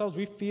with ourselves,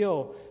 we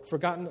feel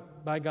forgotten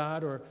by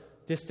God or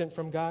distant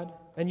from God.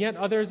 And yet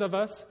others of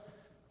us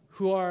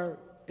who are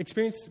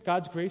experiencing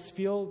God's grace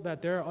feel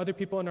that there are other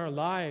people in our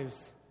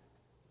lives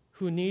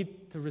who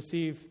need to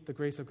receive the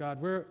grace of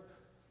God.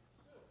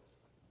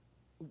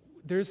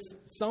 There's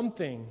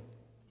something,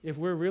 if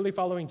we're really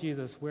following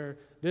Jesus, where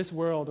this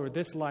world or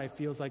this life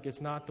feels like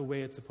it's not the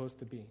way it's supposed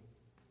to be.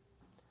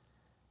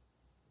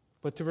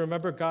 But to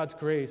remember God's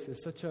grace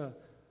is such a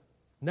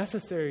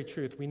necessary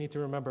truth we need to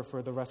remember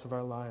for the rest of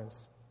our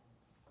lives.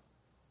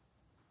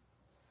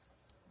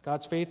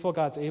 God's faithful,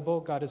 God's able,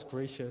 God is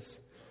gracious.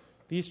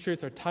 These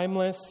truths are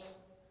timeless.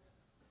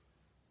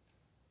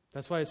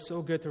 That's why it's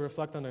so good to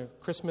reflect on a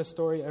Christmas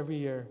story every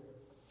year.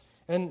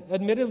 And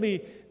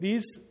admittedly,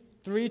 these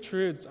three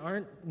truths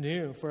aren't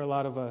new for a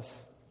lot of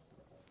us.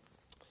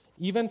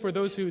 Even for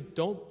those who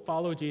don't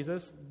follow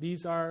Jesus,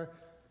 these are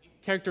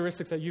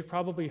characteristics that you've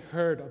probably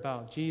heard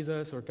about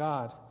Jesus or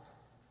God.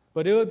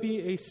 But it would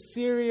be a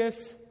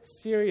serious,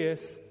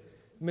 serious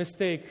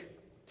mistake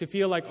to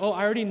feel like, oh,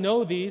 I already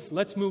know these.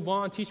 Let's move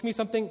on. Teach me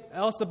something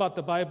else about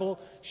the Bible.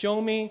 Show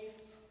me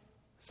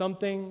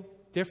something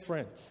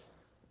different.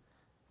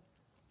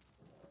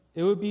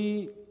 It would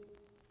be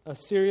a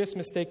serious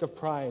mistake of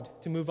pride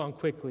to move on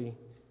quickly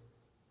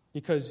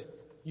because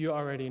you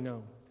already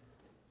know,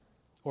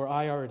 or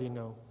I already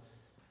know.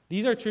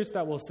 These are truths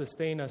that will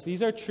sustain us.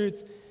 These are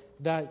truths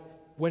that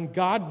when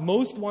God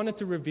most wanted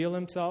to reveal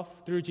himself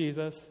through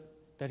Jesus,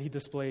 that he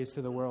displays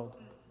to the world.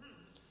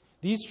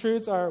 These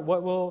truths are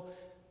what will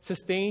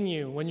sustain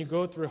you when you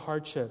go through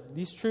hardship.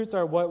 These truths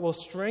are what will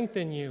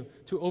strengthen you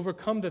to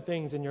overcome the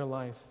things in your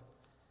life.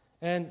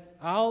 And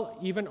I'll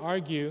even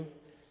argue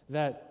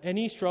that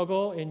any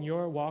struggle in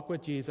your walk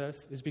with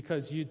Jesus is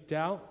because you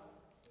doubt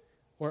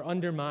or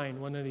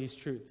undermine one of these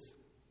truths.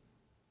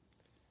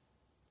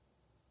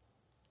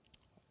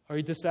 Are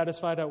you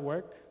dissatisfied at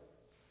work?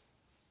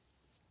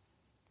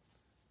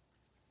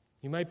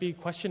 You might be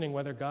questioning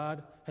whether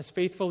God has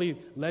faithfully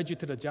led you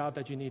to the job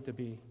that you need to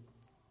be.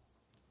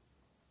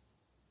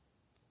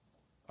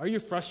 Are you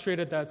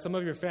frustrated that some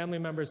of your family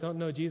members don't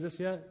know Jesus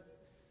yet?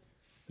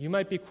 You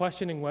might be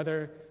questioning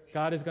whether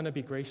God is going to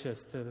be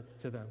gracious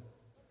to them.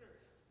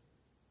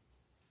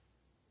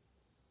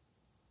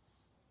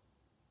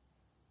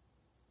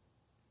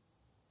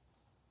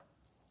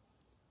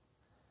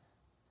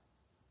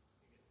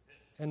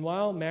 And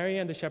while Mary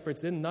and the shepherds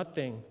did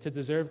nothing to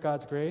deserve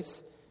God's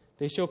grace,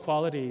 they show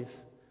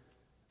qualities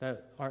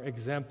that are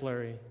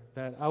exemplary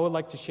that I would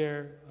like to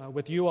share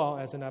with you all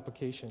as an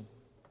application.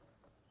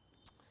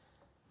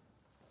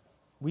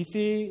 We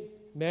see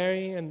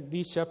Mary and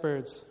these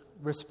shepherds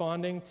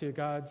responding to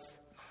God's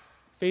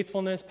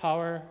faithfulness,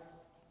 power,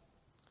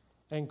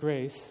 and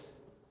grace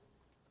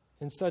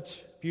in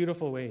such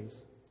beautiful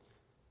ways.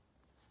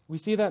 We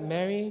see that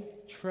Mary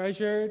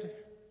treasured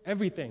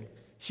everything.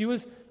 She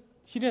was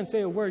She didn't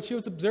say a word. She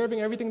was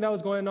observing everything that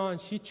was going on.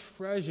 She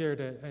treasured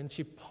it, and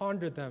she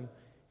pondered them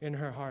in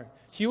her heart.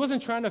 She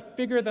wasn't trying to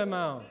figure them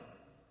out.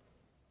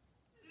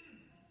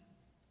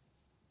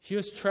 She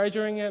was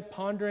treasuring it,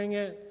 pondering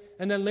it,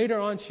 and then later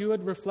on she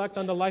would reflect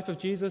on the life of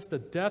Jesus, the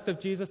death of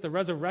Jesus, the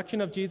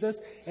resurrection of Jesus,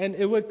 and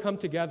it would come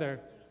together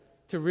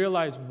to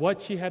realize what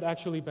she had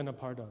actually been a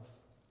part of.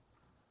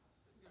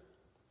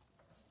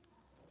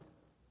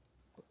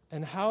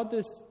 And how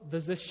does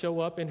this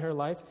show up in her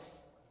life?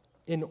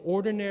 In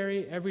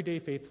ordinary, everyday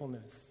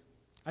faithfulness.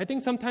 I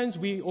think sometimes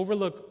we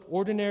overlook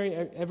ordinary,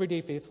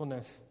 everyday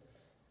faithfulness.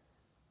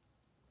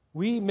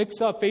 We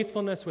mix up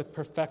faithfulness with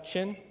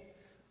perfection,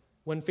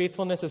 when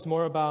faithfulness is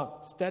more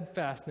about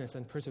steadfastness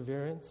and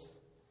perseverance.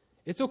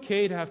 It's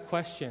okay to have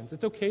questions.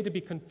 It's okay to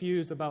be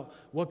confused about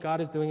what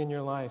God is doing in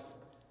your life.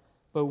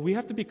 But we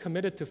have to be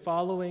committed to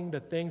following the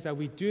things that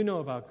we do know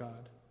about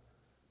God,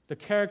 the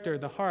character,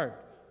 the heart,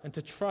 and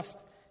to trust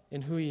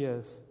in who He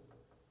is.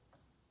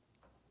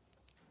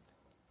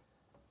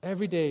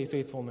 Everyday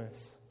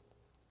faithfulness.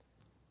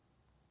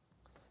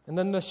 And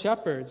then the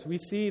shepherds, we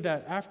see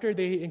that after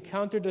they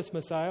encountered this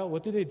Messiah,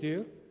 what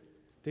do?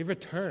 They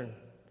return.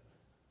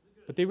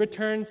 But they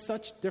return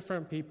such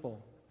different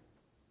people.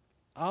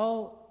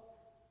 I'll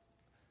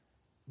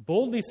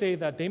boldly say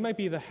that they might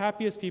be the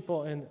happiest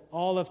people in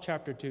all of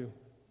chapter 2.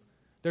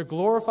 They're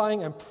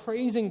glorifying and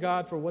praising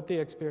God for what they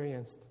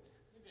experienced.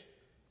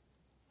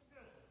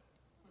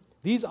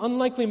 These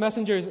unlikely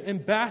messengers,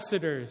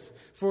 ambassadors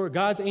for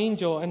God's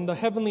angel and the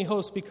heavenly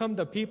host, become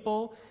the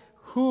people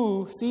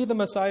who see the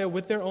Messiah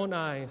with their own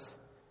eyes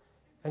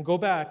and go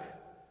back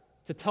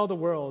to tell the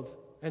world,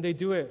 and they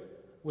do it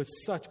with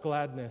such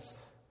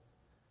gladness.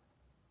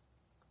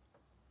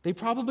 They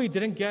probably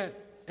didn't get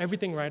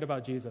everything right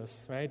about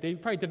Jesus, right? They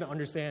probably didn't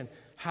understand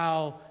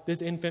how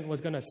this infant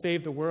was going to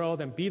save the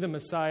world and be the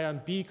Messiah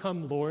and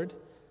become Lord,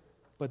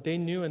 but they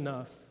knew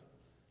enough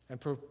and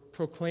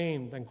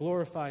proclaimed and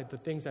glorified the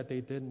things that they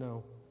did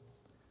know.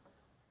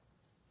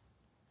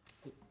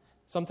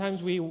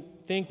 Sometimes we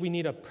think we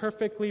need a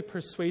perfectly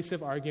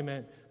persuasive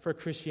argument for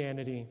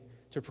Christianity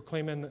to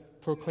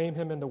proclaim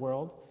Him in the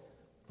world,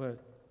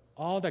 but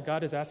all that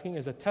God is asking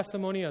is a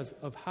testimony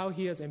of how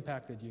He has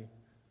impacted you.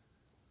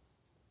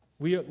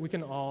 We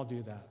can all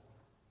do that.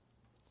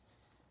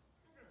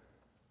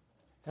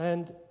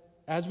 And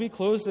as we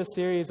close this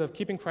series of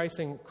Keeping Christ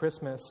in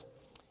Christmas,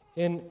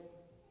 in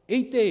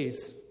 8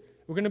 days,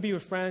 we're going to be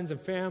with friends and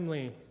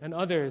family and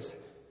others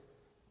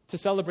to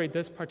celebrate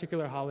this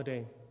particular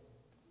holiday.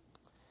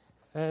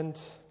 And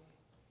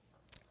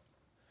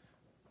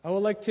I would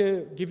like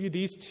to give you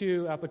these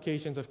 2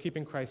 applications of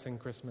keeping Christ in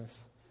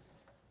Christmas.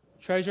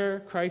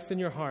 Treasure Christ in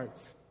your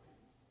hearts.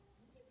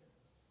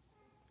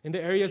 In the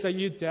areas that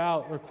you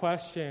doubt or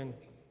question,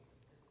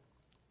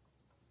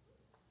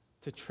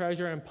 to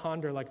treasure and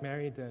ponder like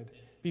Mary did.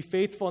 Be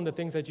faithful in the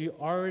things that you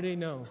already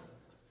know.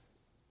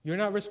 You're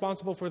not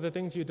responsible for the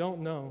things you don't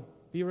know.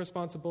 Be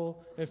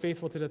responsible and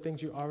faithful to the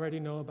things you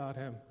already know about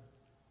Him.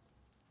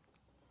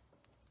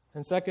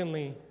 And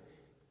secondly,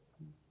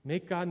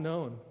 make God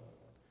known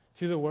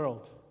to the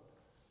world.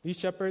 These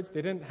shepherds,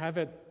 they didn't have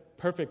it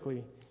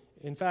perfectly.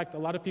 In fact, a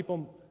lot of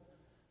people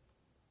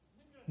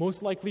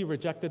most likely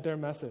rejected their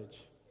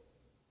message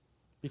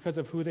because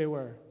of who they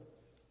were.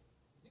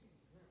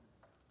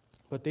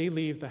 But they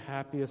leave the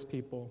happiest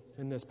people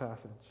in this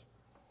passage.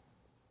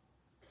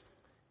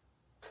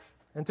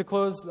 And to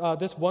close,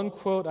 this one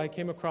quote I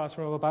came across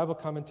from a Bible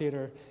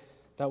commentator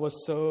that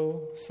was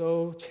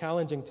so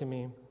challenging to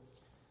me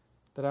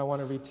that I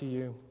want to read to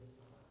you.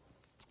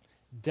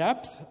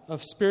 Depth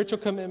of spiritual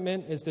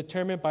commitment is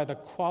determined by the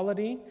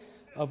quality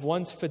of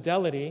one's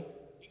fidelity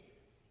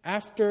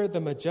after the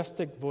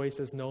majestic voice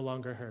is no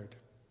longer heard.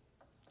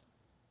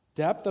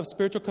 Depth of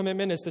spiritual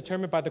commitment is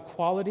determined by the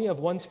quality of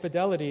one's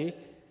fidelity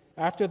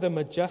after the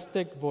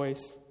majestic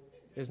voice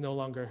is no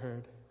longer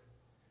heard.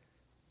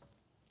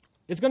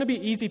 It's going to be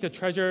easy to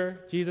treasure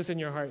Jesus in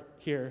your heart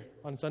here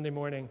on Sunday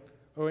morning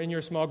or in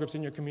your small groups,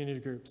 in your community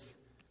groups.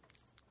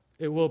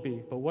 It will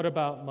be, but what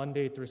about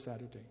Monday through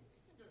Saturday?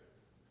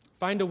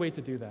 Find a way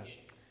to do that.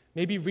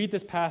 Maybe read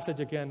this passage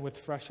again with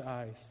fresh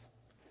eyes.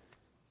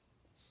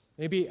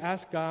 Maybe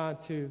ask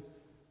God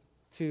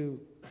to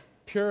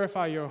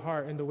purify your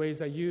heart in the ways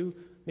that you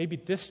maybe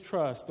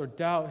distrust or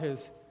doubt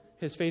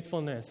His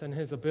faithfulness and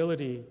His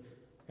ability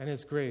and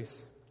His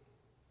grace.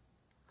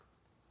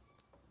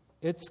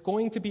 It's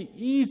going to be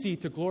easy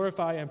to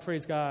glorify and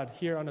praise God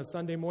here on a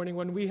Sunday morning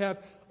when we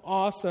have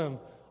awesome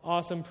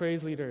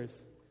praise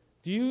leaders.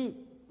 Do you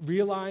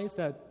realize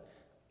that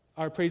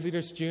our praise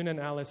leaders, June and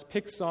Alice,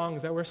 picked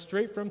songs that were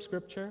straight from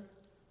Scripture,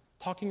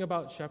 talking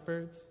about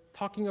shepherds,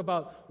 talking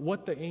about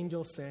what the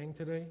angels sang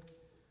today?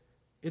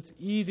 It's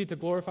easy to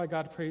glorify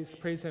God,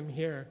 praise Him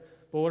here,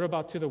 but what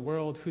about to the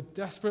world who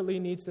desperately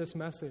needs this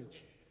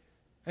message?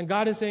 And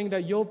God is saying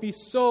that you'll be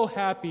so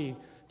happy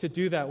to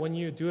do that when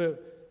you do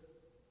it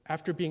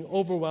after being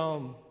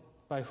overwhelmed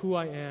by who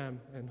I am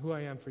and who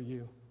I am for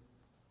you.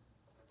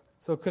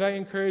 So could I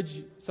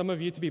encourage some of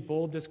you to be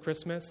bold this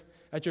Christmas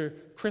at your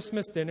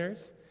Christmas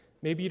dinners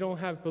Maybe you don't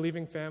have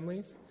believing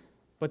families,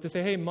 but to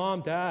say, hey,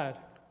 mom, dad,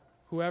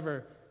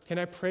 whoever, can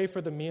I pray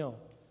for the meal?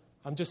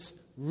 I'm just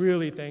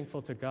really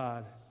thankful to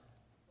God.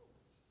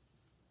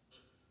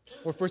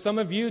 Or for some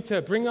of you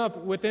to bring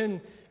up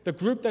within the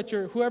group that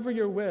whoever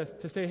you're with,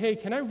 to say, hey,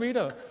 can I read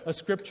a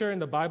scripture in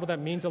the Bible that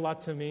means a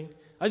lot to me?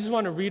 I just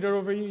want to read it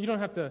over you. You don't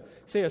have to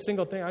say a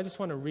single thing. I just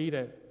want to read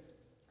it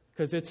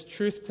because it's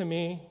truth to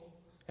me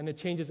and it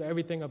changes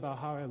everything about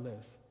how I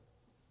live.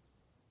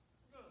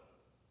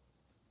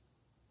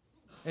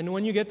 And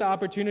when you get the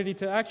opportunity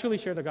to actually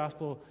share the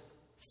gospel,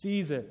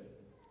 seize it.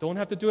 Don't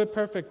have to do it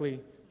perfectly.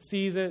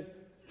 Seize it.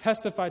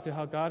 Testify to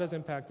how God has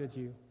impacted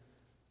you.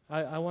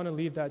 I want to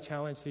leave that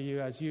challenge to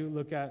you as you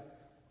look at,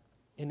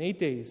 in 8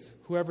 days,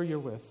 whoever you're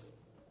with.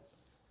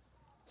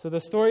 So the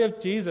story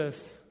of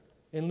Jesus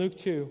in Luke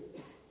 2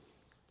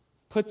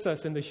 puts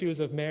us in the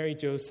shoes of Mary,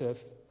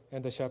 Joseph,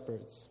 and the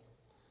shepherds.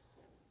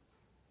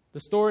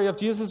 The story of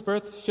Jesus'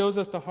 birth shows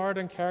us the heart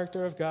and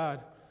character of God.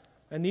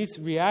 And these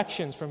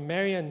reactions from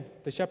Mary and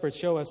the shepherds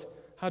show us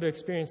how to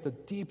experience the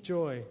deep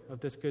joy of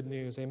this good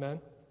news. Amen?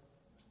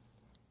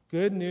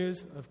 Good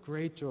news of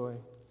great joy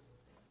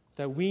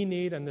that we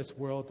need and this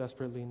world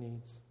desperately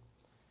needs.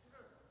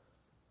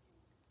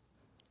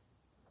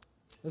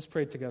 Let's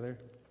pray together.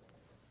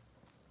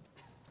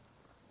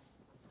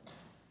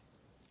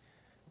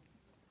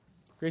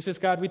 Gracious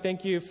God, we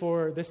thank you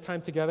for this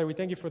time together. We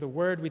thank you for the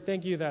word. We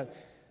thank you that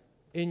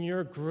in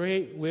your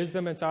great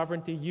wisdom and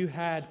sovereignty, you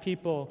had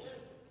people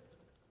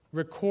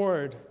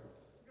record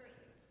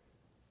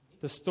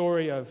the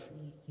story of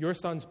your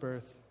son's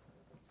birth.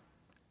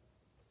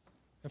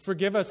 And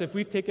forgive us if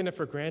we've taken it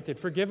for granted.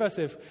 Forgive us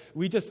if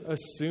we just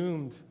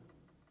assumed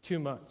too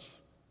much.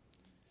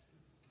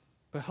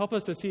 But help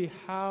us to see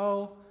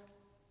how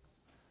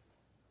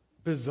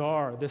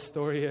bizarre this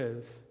story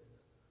is.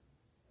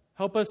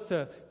 Help us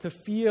to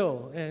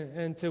feel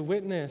and to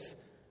witness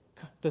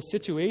the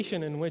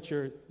situation in which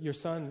your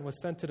son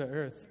was sent to the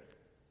earth.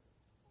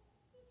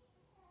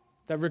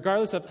 That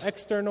regardless of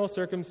external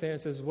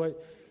circumstances,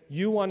 what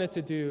you wanted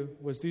to do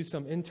was do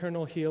some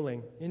internal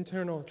healing,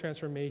 internal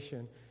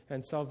transformation,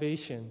 and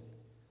salvation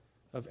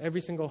of every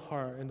single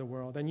heart in the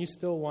world. And you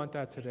still want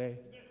that today.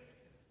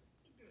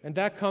 And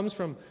that comes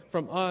from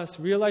us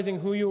realizing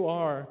who you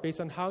are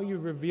based on how you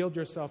revealed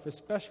yourself,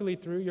 especially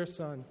through your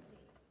son.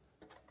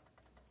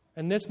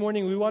 And this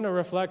morning we want to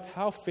reflect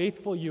how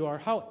faithful you are,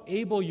 how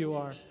able you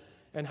are,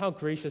 and how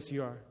gracious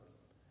you are.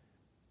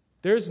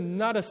 There's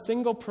not a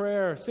single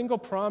prayer, single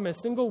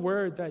promise, single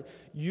word that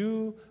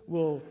you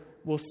will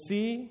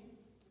see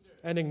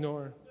and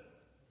ignore.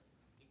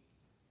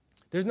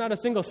 There's not a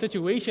single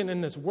situation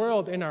in this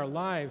world, in our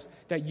lives,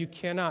 that you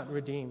cannot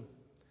redeem.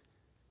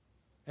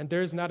 And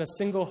there's not a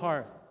single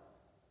heart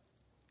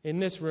in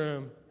this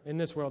room, in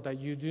this world, that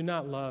you do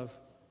not love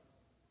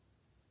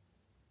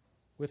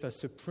with a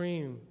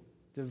supreme,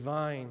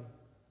 divine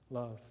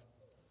love.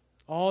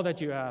 All that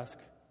you ask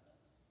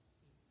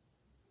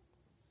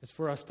is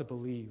for us to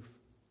believe.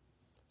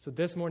 So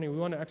this morning, we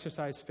want to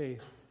exercise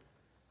faith.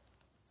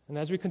 And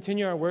as we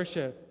continue our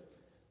worship,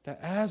 that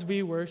as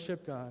we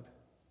worship God,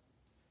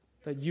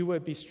 that you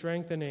would be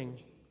strengthening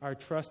our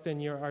trust in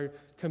you, our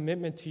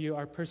commitment to you,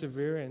 our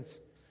perseverance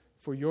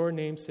for your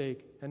name's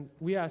sake. And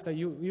we ask that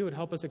you would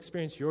help us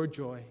experience your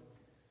joy.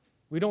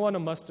 We don't want to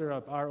muster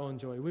up our own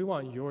joy. We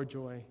want your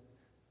joy.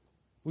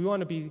 We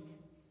want to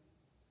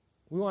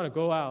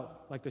go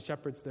out like the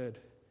shepherds did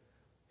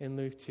in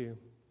Luke 2.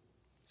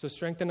 So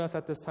strengthen us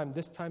at this time.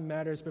 This time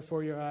matters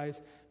before your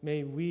eyes.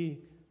 May we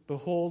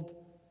behold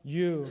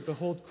you,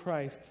 behold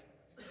Christ,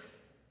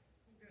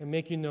 and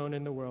make you known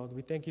in the world.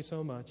 We thank you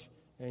so much.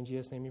 And in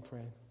Jesus' name we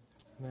pray.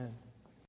 Amen.